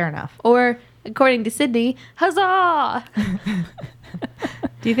right. Well, fair enough. Or, according to Sydney, huzzah.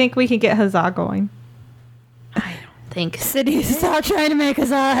 Do you think we can get huzzah going? I don't think so. Sydney, stop trying to make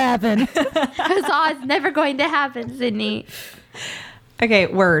us all happen. Huzzah is never going to happen, Sydney. Okay.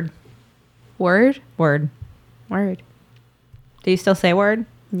 Word. Word? Word. Word. Do you still say word?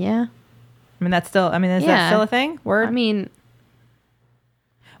 Yeah. I mean, is that still a thing? Word? I mean,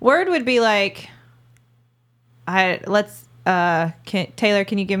 word would be like, Taylor,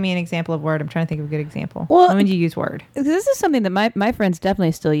 can you give me an example of word? I'm trying to think of a good example. Well, when would you use word? This is something that my friends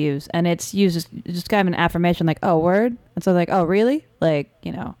definitely still use, and it's used as just kind of an affirmation, like, oh, word? And so like, oh, really? Like,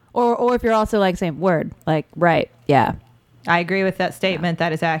 you know, or if you're also like saying word, like, right, yeah. I agree with that statement.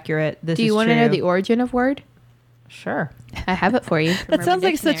 That is accurate. This do you want to know the origin of word? Sure. I have it for you. That sounds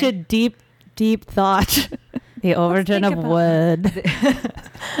like such a deep thought. The origin of word.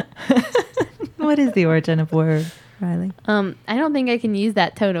 What is the origin of word, Riley? I don't think I can use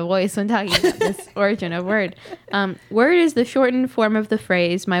that tone of voice when talking about this origin of word. Word is the shortened form of the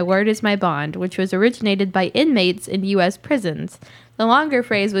phrase, my word is my bond, which was originated by inmates in U.S. prisons. The longer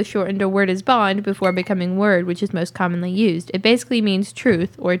phrase was shortened to word is bond before becoming word, which is most commonly used. It basically means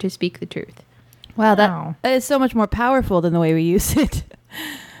truth or to speak the truth. Wow, that is so much more powerful than the way we use it.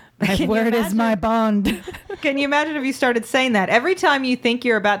 My word is my bond. Can you imagine if you started saying that? Every time you think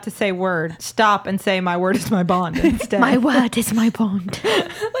you're about to say word, stop and say, my word is my bond instead. My word is my bond. Like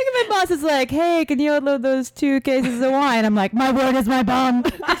if my boss is like, hey, can you unload those 2 cases of wine? I'm like, my word is my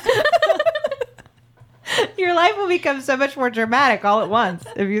bond. Your life will become so much more dramatic all at once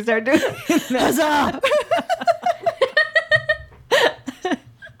if you start doing that.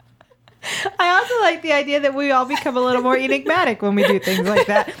 like the idea that we all become a little more enigmatic when we do things like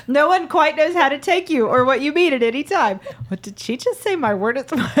that. No one quite knows how to take you or what you mean at any time. What did she just say? My word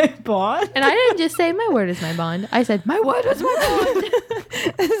is my bond? And I didn't just say my word is my bond. I said my word is my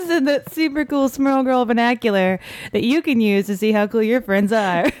bond. This is the super cool Smurl Girl vernacular that you can use to see how cool your friends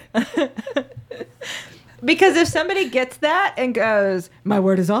are. Because if somebody gets that and goes, my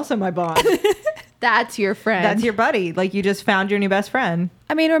word is also my bond. That's your friend. That's your buddy. Like, you just found your new best friend.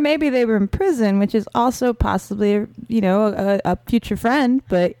 I mean, or maybe they were in prison, which is also possibly, a future friend.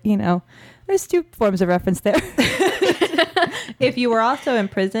 But, there's two forms of reference there. If you were also in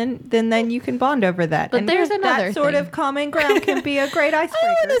prison, then you can bond over that. But there's another that sort thing. of common ground can be a great icebreaker.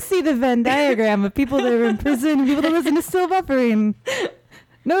 I want to see the Venn diagram of people that are in prison and people that listen to still buffering.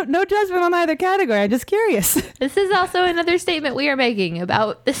 No judgment on either category. I'm just curious. This is also another statement we are making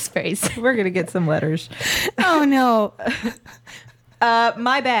about this phrase. We're going to get some letters. Oh, no.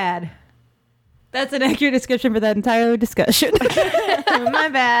 My bad. That's an accurate description for that entire discussion. My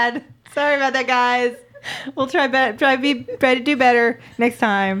bad. Sorry about that, guys. We'll try to do better next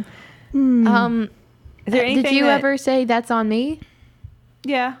time. Is there anything did you ever say that's on me?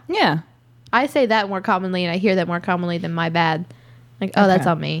 Yeah. Yeah. I say that more commonly, and I hear that more commonly than my bad. Like, oh, that's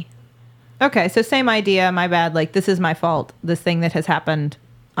on me. Okay, so same idea. My bad. Like, this is my fault. This thing that has happened,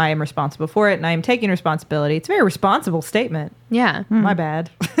 I am responsible for it, and I am taking responsibility. It's a very responsible statement. Yeah. My bad.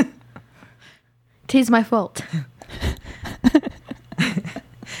 'Tis my fault.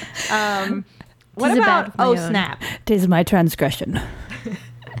 What about snap? 'Tis my transgression.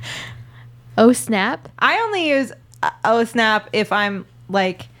 Oh, snap. I only use snap if I'm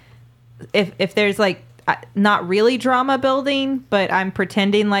like, if there's like not really drama building, but I'm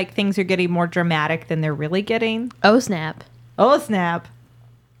pretending like things are getting more dramatic than they're really getting. Oh, snap. Oh, snap.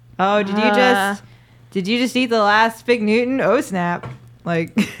 Oh, did you just eat the last Fig Newton? Oh, snap.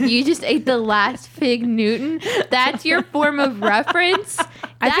 Like, You just ate the last Fig Newton? That's your form of reference?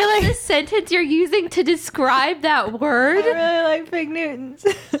 That's feel like the sentence you're using to describe that word? I really like Fig Newtons.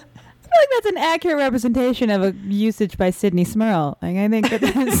 I feel like that's an accurate representation of a usage by Sydney Smurl. Like, I think that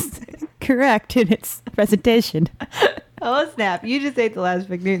is correct in its presentation. Oh, snap. You just ate the last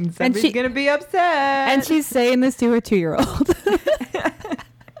Fig Newton. Somebody's going to be upset. And she's saying this to her 2-year-old.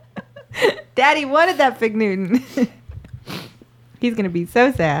 Daddy wanted that Fig Newton. He's going to be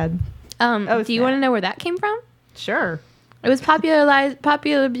so sad. Do you want to know where that came from? Sure. It was can't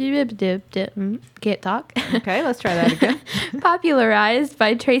talk. Okay, let's try that again. Popularized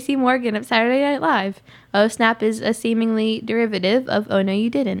by Tracy Morgan of Saturday Night Live. Oh, snap is a seemingly derivative of oh, no, you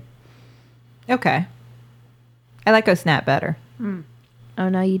didn't. Okay. I like oh, snap better. Oh,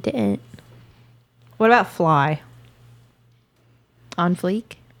 no, you didn't. What about fly? On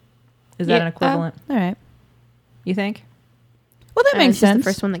fleek. Is that an equivalent? All right. You think? Well, that makes It's just sense. the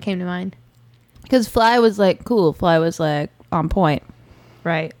first one that came to mind. Because Fly was like cool. Fly was like on point.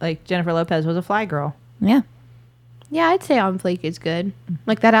 Right. Like Jennifer Lopez was a fly girl. Yeah. Yeah, I'd say on fleek is good.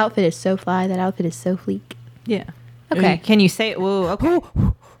 Like, that outfit is so fly. That outfit is so fleek. Yeah. Okay. Can you say it? Whoa, okay.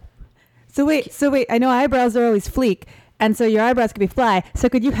 So wait. I know eyebrows are always fleek. And so your eyebrows could be fly. So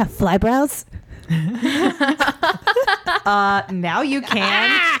could you have fly brows? Now you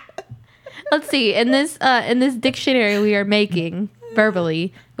can. Let's see. In this dictionary we are making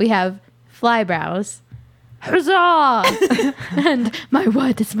verbally, we have fly brows. Huzzah! And my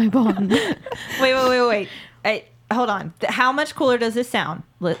what is my bond. Wait. Hold on. How much cooler does this sound?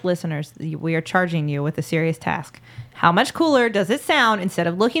 Listeners, we are charging you with a serious task. How much cooler does it sound instead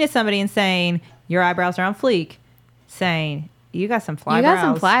of looking at somebody and saying, your eyebrows are on fleek, saying, you got some fly brows. You got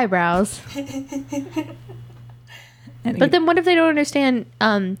some fly brows. But then what if they don't understand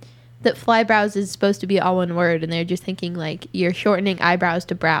that fly brows is supposed to be all one word and they're just thinking like you're shortening eyebrows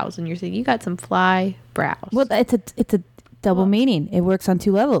to brows and you're saying you got some fly brows. Well, it's a double meaning. It works on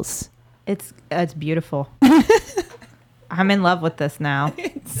two levels. It's beautiful. I'm in love with this now.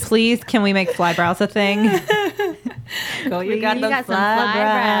 Please, can we make fly brows a thing? Go, you got some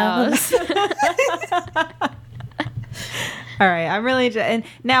fly brows. All right, I'm really and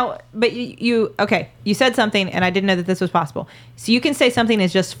now, but you you said something, and I didn't know that this was possible. So you can say something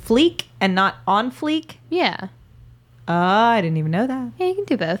is just fleek and not on fleek. Yeah. Oh, I didn't even know that. Yeah, you can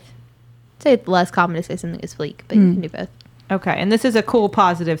do both. Say it's less common to say something is fleek, but you can do both. Okay, and this is a cool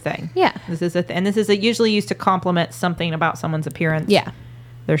positive thing. Yeah. This is and this is usually used to compliment something about someone's appearance. Yeah.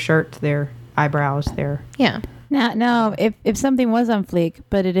 Their shirt, their eyebrows, their Yeah. Now, if something was on fleek,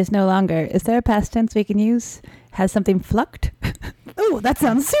 but it is no longer, is there a past tense we can use? Has something flucked? Oh, that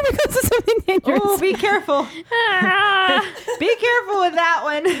sounds super close to something dangerous. Oh, be careful. Be careful with that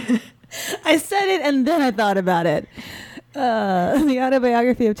one. I said it and then I thought about it. The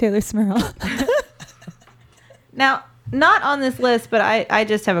autobiography of Taylor Smurl. Now, not on this list, but I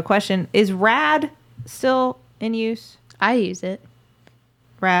just have a question. Is rad still in use? I use it.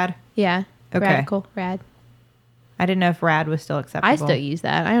 Rad? Yeah. Okay. Radical. Rad. I didn't know if rad was still acceptable. I still use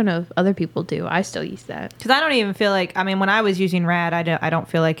that. I don't know if other people do. I still use that. Because I don't even feel like, I mean, when I was using rad, I don't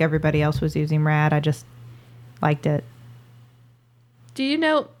feel like everybody else was using rad. I just liked it. Do you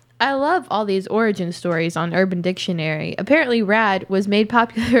know, I love all these origin stories on Urban Dictionary. Apparently rad was made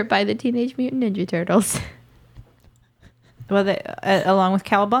popular by the Teenage Mutant Ninja Turtles. Well, along with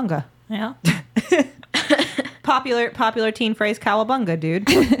cowabunga. Yeah. Popular teen phrase, cowabunga, dude.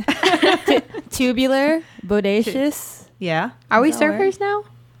 Tubular, bodacious. Yeah. Are we Does that work? surfers now?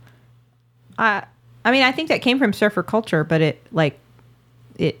 I mean, I think that came from surfer culture, but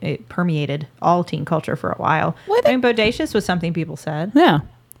it permeated all teen culture for a while. What? I mean, bodacious was something people said. Yeah.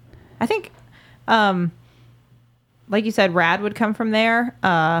 I think, like you said, rad would come from there.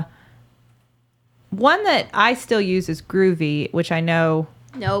 One that I still use is groovy, which I know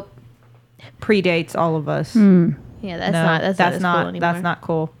Nope. predates all of us. Yeah, that's not cool anymore. That's not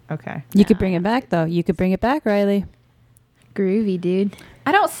cool. Okay. You could bring it back, though. You could bring it back, Riley. Groovy, dude.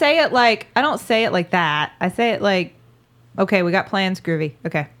 I don't say it like that. I say it like, okay, we got plans, groovy.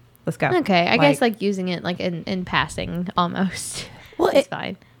 Okay, let's go. Okay, I guess like using it like in passing almost. Well, it's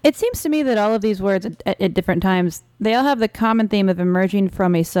fine. It seems to me that all of these words at different times, they all have the common theme of emerging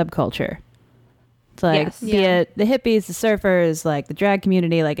from a subculture. It's like, Yes. be it the hippies, the surfers, like the drag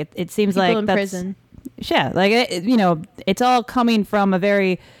community, like it seems People like in that's prison. Yeah, like it's all coming from a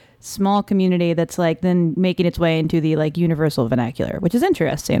very small community that's like then making its way into the like universal vernacular, which is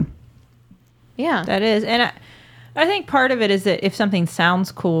interesting. Yeah. That is, and I think part of it is that if something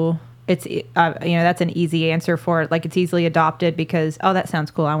sounds cool, it's that's an easy answer for it. Like it's easily adopted because that sounds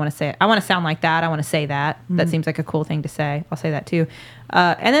cool. I want to say it. I want to sound like that. I want to say that. That seems like a cool thing to say. I'll say that too.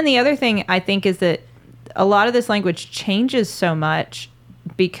 And then the other thing I think is that a lot of this language changes so much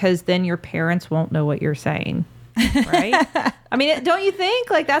because then your parents won't know what you're saying. Right? I mean, don't you think?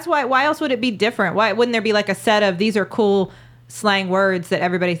 Like that's why else would it be different? Why wouldn't there be like a set of these are cool slang words that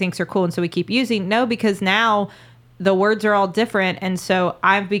everybody thinks are cool and so we keep using? No, because now the words are all different, and so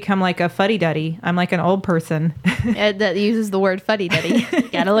I've become like a fuddy-duddy. I'm like an old person. That uses the word fuddy-duddy.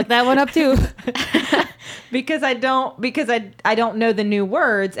 Gotta look that one up too. because I don't know the new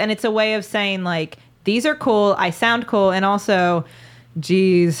words, and it's a way of saying like these are cool, I sound cool, and also,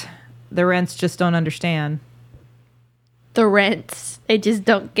 geez, the rents just don't understand. The rents. They just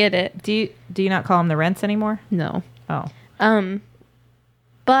don't get it. Do you not call them the rents anymore? No. Oh.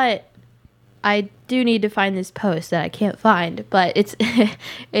 But I do need to find this post that I can't find. But it's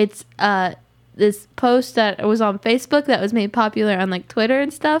it's this post that was on Facebook that was made popular on like Twitter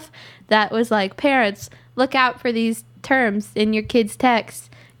and stuff. That was like, parents, look out for these terms in your kids' texts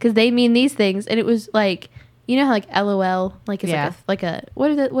because they mean these things. And it was like, you know how like LOL like is like a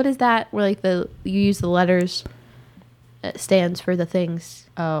what is it? What is that? Where like you use the letters. It stands for the things.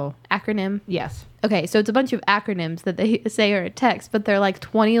 Oh. Acronym. Yes. Okay, so it's a bunch of acronyms that they say are a text, but they're like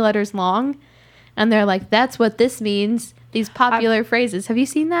 20 letters long. And they're like, that's what this means. These popular phrases. Have you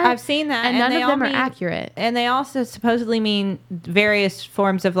seen that? I've seen that. And none they of them all are accurate. And they also supposedly mean various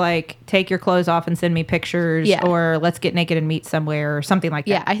forms of like, take your clothes off and send me pictures. Yeah. Or let's get naked and meet somewhere or something like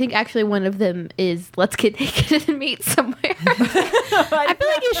Yeah, that. I think actually one of them is let's get naked and meet somewhere. I feel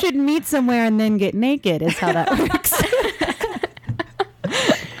like you should meet somewhere and then get naked is how that works.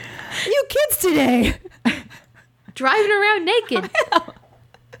 You kids today. Driving around naked.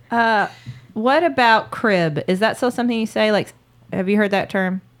 What about crib? Is that still something you say? Like, have you heard that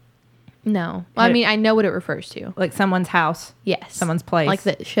term? No. Well, I mean, I know what it refers to. Like someone's house? Yes. Someone's place? Like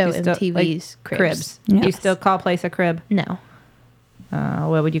the show You still- MTV's like, Cribs. Yes. You still call a place a crib? No.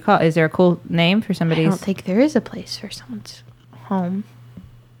 What would you call it? Is there a cool name for I somebody's? don't think there is a place for someone's home.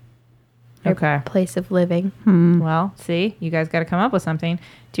 Or Okay. place of living. Well, see, you guys got to come up with something.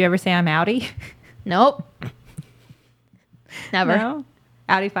 Do you ever say I'm outie? Nope. Never. No?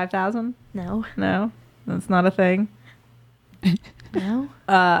 Audi 5000? No. No, that's not a thing. No.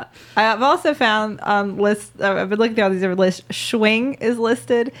 I've also found on lists. I've been looking through all these different lists. Schwing is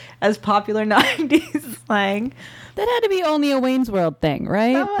listed as popular 90s slang. That had to be only a Wayne's World thing,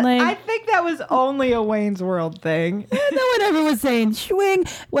 right? I think that was only a Wayne's World thing. No one ever was saying swing.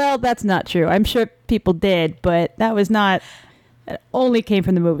 Well, that's not true. I'm sure people did, but that was not. It only came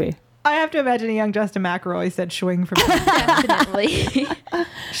from the movie. I have to imagine a young Justin McElroy said schwing for me. Definitely.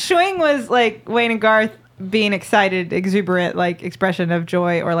 Schwing was like Wayne and Garth being excited, exuberant, like expression of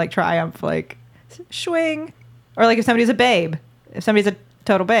joy or like triumph, like schwing. Or like if somebody's a babe. If somebody's a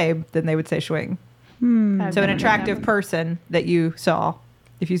total babe, then they would say schwing. So an attractive person that you saw.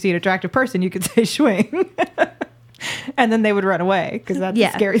 If you see an attractive person, you could say schwing. And then they would run away because that's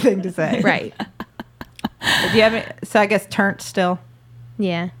a scary thing to say. Right. Do you have any, so I guess turnt still?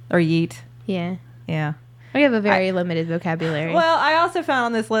 Yeah. Or yeet? Yeah. Yeah. We have a very limited vocabulary. Well, I also found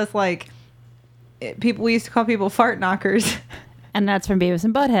on this list, like, we used to call people fart knockers. And that's from Beavis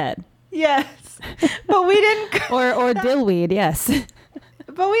and Butthead. Yes. But we didn't. Or dillweed, yes.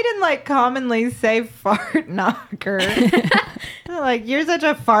 But we didn't, like, commonly say fart knocker. Like, you're such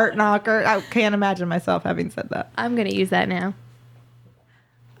a fart knocker. I can't imagine myself having said that. I'm going to use that now.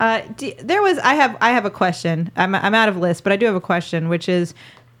 I have a question. I'm out of list, but I do have a question, which is,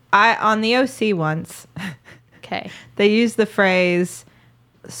 on the OC once, Okay. they used the phrase,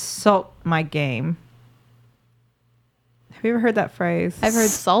 salt my game. Have you ever heard that phrase? I've heard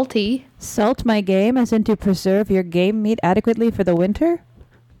salty. Salt my game as in to preserve your game meat adequately for the winter?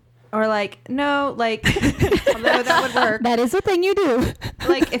 Or like, no, like, although that would work. That is a thing you do.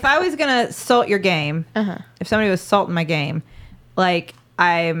 Like, if I was going to salt your game, if somebody was salting my game, like,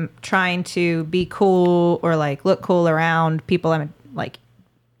 I'm trying to be cool or, like, look cool around people I'm, like,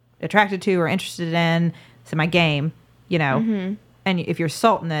 attracted to or interested in. So my game, you know. Mm-hmm. And if you're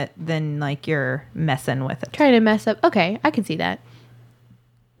salting it, then, like, you're messing with it. Trying to mess up. Okay, I can see that.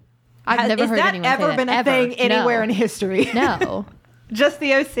 I've never heard anyone say that. Has that ever been a thing anywhere in history? No. Just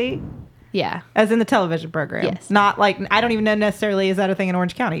the OC? Yeah. As in the television program? Yes. Not, like, I don't even know necessarily, is that a thing in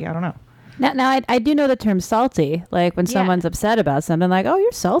Orange County? I don't know. Now I do know the term salty. Like, when someone's upset about something, like, oh,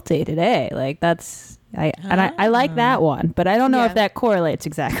 you're salty today. Like, that's... I like that one, but I don't know if that correlates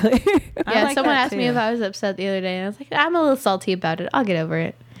exactly. Yeah, like someone asked too. me if I was upset the other day, and I was like, I'm a little salty about it. I'll get over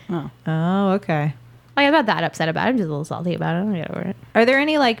it. Oh, okay. Like, I'm not that upset about it. I'm just a little salty about it. I'll get over it. Are there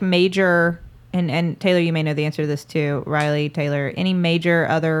any, like, major, and Taylor, you may know the answer to this too, Riley, Taylor, any major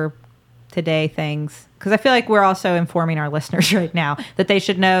other today things? Because I feel like we're also informing our listeners right now that they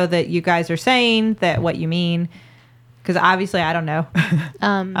should know that you guys are saying that what you mean. Because obviously I don't know.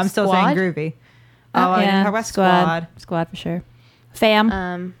 I'm still saying groovy. Oh, I didn't talk about squad. Squad for sure.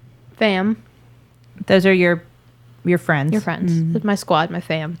 Fam. Fam. Those are your friends. Your friends. Mm-hmm. My squad, my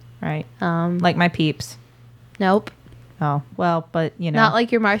fam. Right. Like my peeps. Nope. Oh, well, but, you know. Not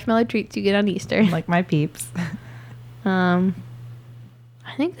like your marshmallow treats you get on Easter. Like my peeps. I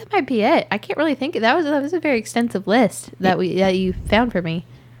think that might be it. I can't really think. That was a very extensive list that you found for me.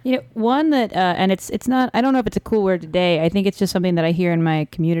 You know, one that, and it's not, I don't know if it's a cool word today. I think it's just something that I hear in my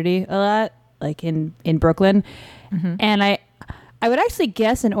community a lot, like in Brooklyn. Mm-hmm. And I would actually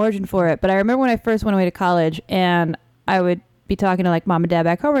guess an origin for it, but I remember when I first went away to college and I would be talking to like mom and dad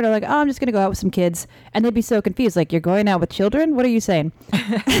back home and they're like, oh, I'm just going to go out with some kids. And they'd be so confused. Like, you're going out with children? What are you saying?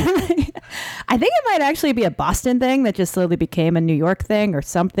 I think it might actually be a Boston thing that just slowly became a New York thing or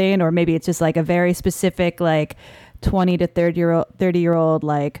something. Or maybe it's just like a very specific, like 20 to 30-year-old,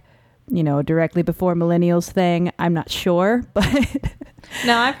 like, you know, directly before millennials thing. I'm not sure, but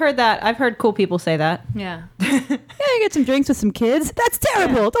no, I've heard that. I've heard cool people say that. Yeah. Yeah, you get some drinks with some kids. That's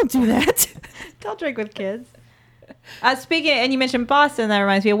terrible. Yeah. Don't do that. Don't drink with kids. Speaking, and you mentioned Boston, that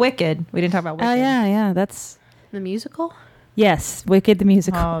reminds me of Wicked. We didn't talk about Wicked. Oh, yeah. That's the musical? Yes, Wicked the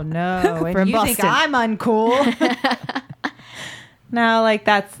musical. Oh, no. And you Boston. think I'm uncool. No,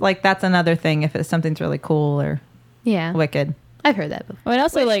 that's another thing if it's something's really cool or Wicked. I've heard that before. Well, it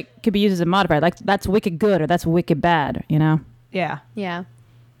also like could be used as a modifier. Like, that's wicked good or that's wicked bad, you know? Yeah. Yeah.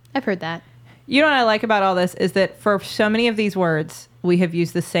 I've heard that. You know what I like about all this is that for so many of these words, we have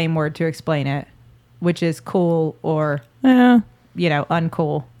used the same word to explain it, which is cool or, you know,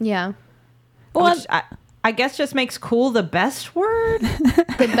 uncool. Yeah. Well, which I guess just makes cool the best word.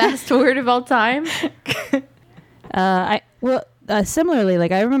 The best word of all time. Similarly,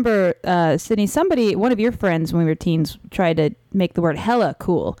 like I remember, Sydney, one of your friends when we were teens tried to make the word hella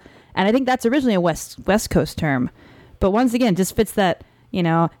cool. And I think that's originally a West Coast term. But once again, just fits that, you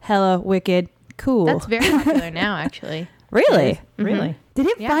know, hella, wicked, cool. That's very popular now, actually. Really? Mm-hmm. Really? Did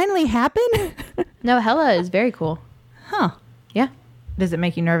it finally happen? No, hella is very cool. Huh. Yeah. Does it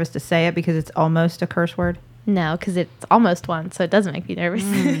make you nervous to say it because it's almost a curse word? No, because it's almost one, so it doesn't make me nervous.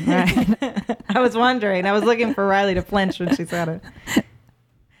 Right. I was wondering. I was looking for Riley to flinch when she said it.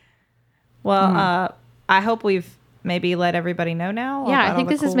 Well, I hope we've maybe let everybody know now. Yeah, I think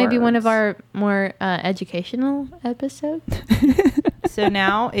this is maybe one of our more educational episodes. So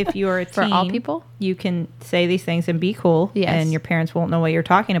now, if you're a teen, for all people, you can say these things and be cool. Yes. And your parents won't know what you're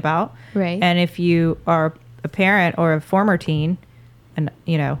talking about. Right. And if you are a parent or a former teen, and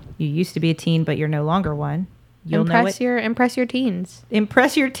you know you used to be a teen but you're no longer one, you'll impress your teens.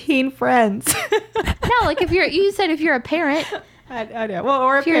 Impress your teen friends. No, like you said if you're a parent I know. Well,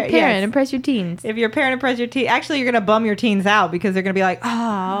 or if you're a parent, impress your teens. If you're a parent, impress your teen. Actually, you're going to bum your teens out because they're going to be like,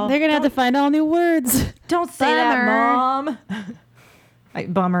 oh. They're going to have to find all new words. Don't say that, Mom.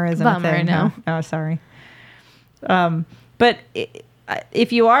 Bummer isn't a thing. No. Oh, sorry. But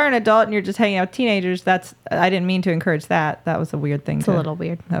if you are an adult and you're just hanging out with teenagers, I didn't mean to encourage that. That was a weird thing. It's a little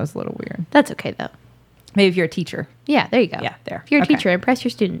weird. That was a little weird. That's okay, though. Maybe if you're a teacher. Yeah, there you go. Yeah, there. If you're a teacher, impress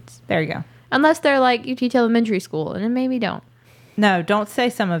your students. There you go. Unless they're like, you teach elementary school, and then maybe don't. No, don't say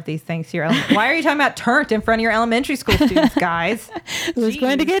some of these things to your Why are you talking about turnt in front of your elementary school students, guys? Who's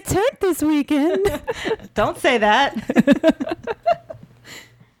going to get turnt this weekend? Don't say that.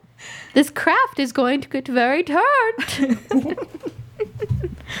 This craft is going to get very turnt.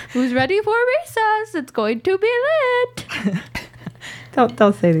 Who's ready for recess? It's going to be lit.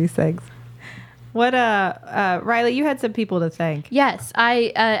 Don't say these things. What, Riley, you had some people to thank. Yes,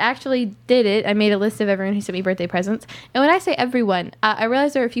 I actually did it. I made a list of everyone who sent me birthday presents. And when I say everyone, I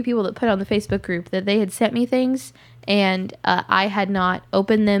realized there were a few people that put on the Facebook group that they had sent me things and I had not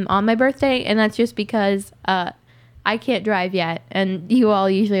opened them on my birthday. And that's just because I can't drive yet. And you all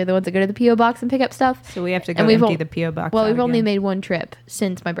usually are the ones that go to the P.O. box and pick up stuff. So we have to go empty the P.O. box. Well, we've only made one trip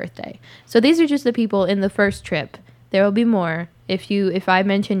since my birthday. So these are just the people in the first trip. There will be more. If I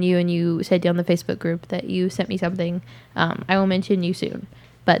mention you and you said on the Facebook group that you sent me something, I will mention you soon.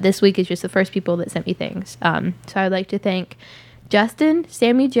 But this week is just the first people that sent me things. So I'd like to thank Justin,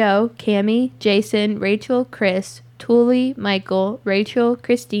 Sammy Joe, Cammie, Jason, Rachel, Chris, Tuli, Michael, Rachel,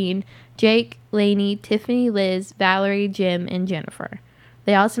 Christine, Jake, Lainey, Tiffany, Liz, Valerie, Jim, and Jennifer.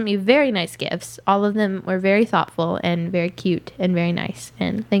 They all sent me very nice gifts. All of them were very thoughtful and very cute and very nice.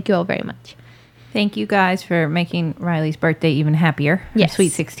 And thank you all very much. Thank you guys for making Riley's birthday even happier. Yes.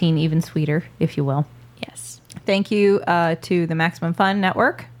 Sweet 16 even sweeter, if you will. Yes. Thank you to the Maximum Fun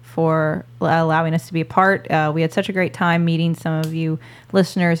Network for allowing us to be a part. We had such a great time meeting some of you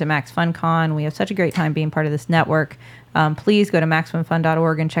listeners at Max Fun Con. We have such a great time being part of this network. Please go to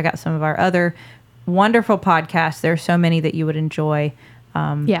MaximumFun.org and check out some of our other wonderful podcasts. There are so many that you would enjoy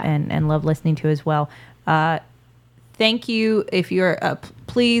and love listening to as well. Thank you. If you're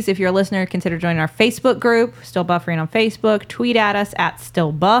please, if you're a listener, consider joining our Facebook group, Still Buffering on Facebook. Tweet at us at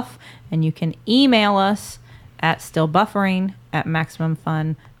StillBuff, and you can email us at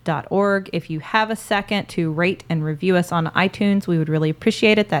stillbuffering@maximumfun.org. If you have a second to rate and review us on iTunes, we would really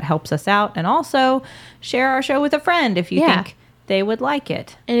appreciate it. That helps us out. And also share our show with a friend if you think they would like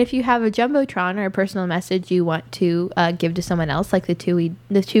it. And if you have a Jumbotron or a personal message you want to give to someone else, like the two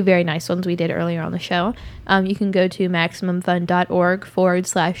very nice ones we did earlier on the show, you can go to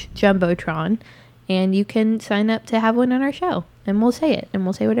MaximumFun.org/Jumbotron, and you can sign up to have one on our show, and we'll say it, and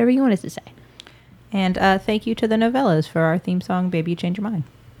we'll say whatever you want us to say. And thank you to the Novellas for our theme song, Baby You Change Your Mind.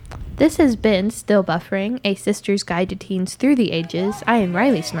 This has been Still Buffering, a sister's guide to teens through the ages. I am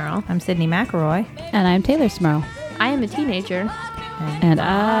Riley Smurl. I'm Sydney McElroy. And I'm Taylor Smurl. I am a teenager. And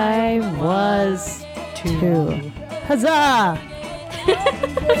I was too. Huzzah!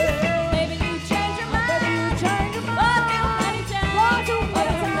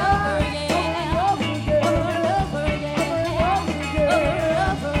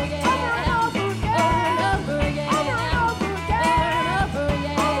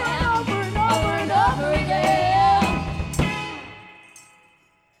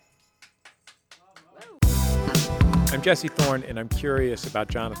 I'm Jesse Thorne, and I'm curious about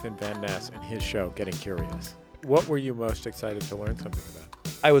Jonathan Van Ness and his show, Getting Curious. What were you most excited to learn something about?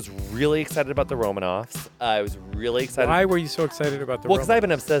 I was really excited about the Romanoffs. I was really excited. Why were you so excited about the Well, Romanoffs? because I've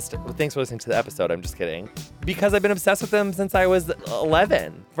been obsessed. Thanks for listening to the episode. I'm just kidding. Because I've been obsessed with them since I was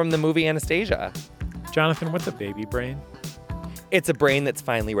 11 from the movie Anastasia. Jonathan, what's a baby brain? It's a brain that's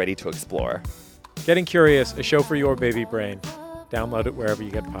finally ready to explore. Getting Curious, a show for your baby brain. Download it wherever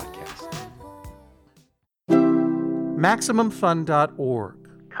you get podcasts. MaximumFun.org.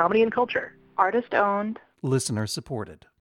 Comedy and culture. Artist owned. Listener supported.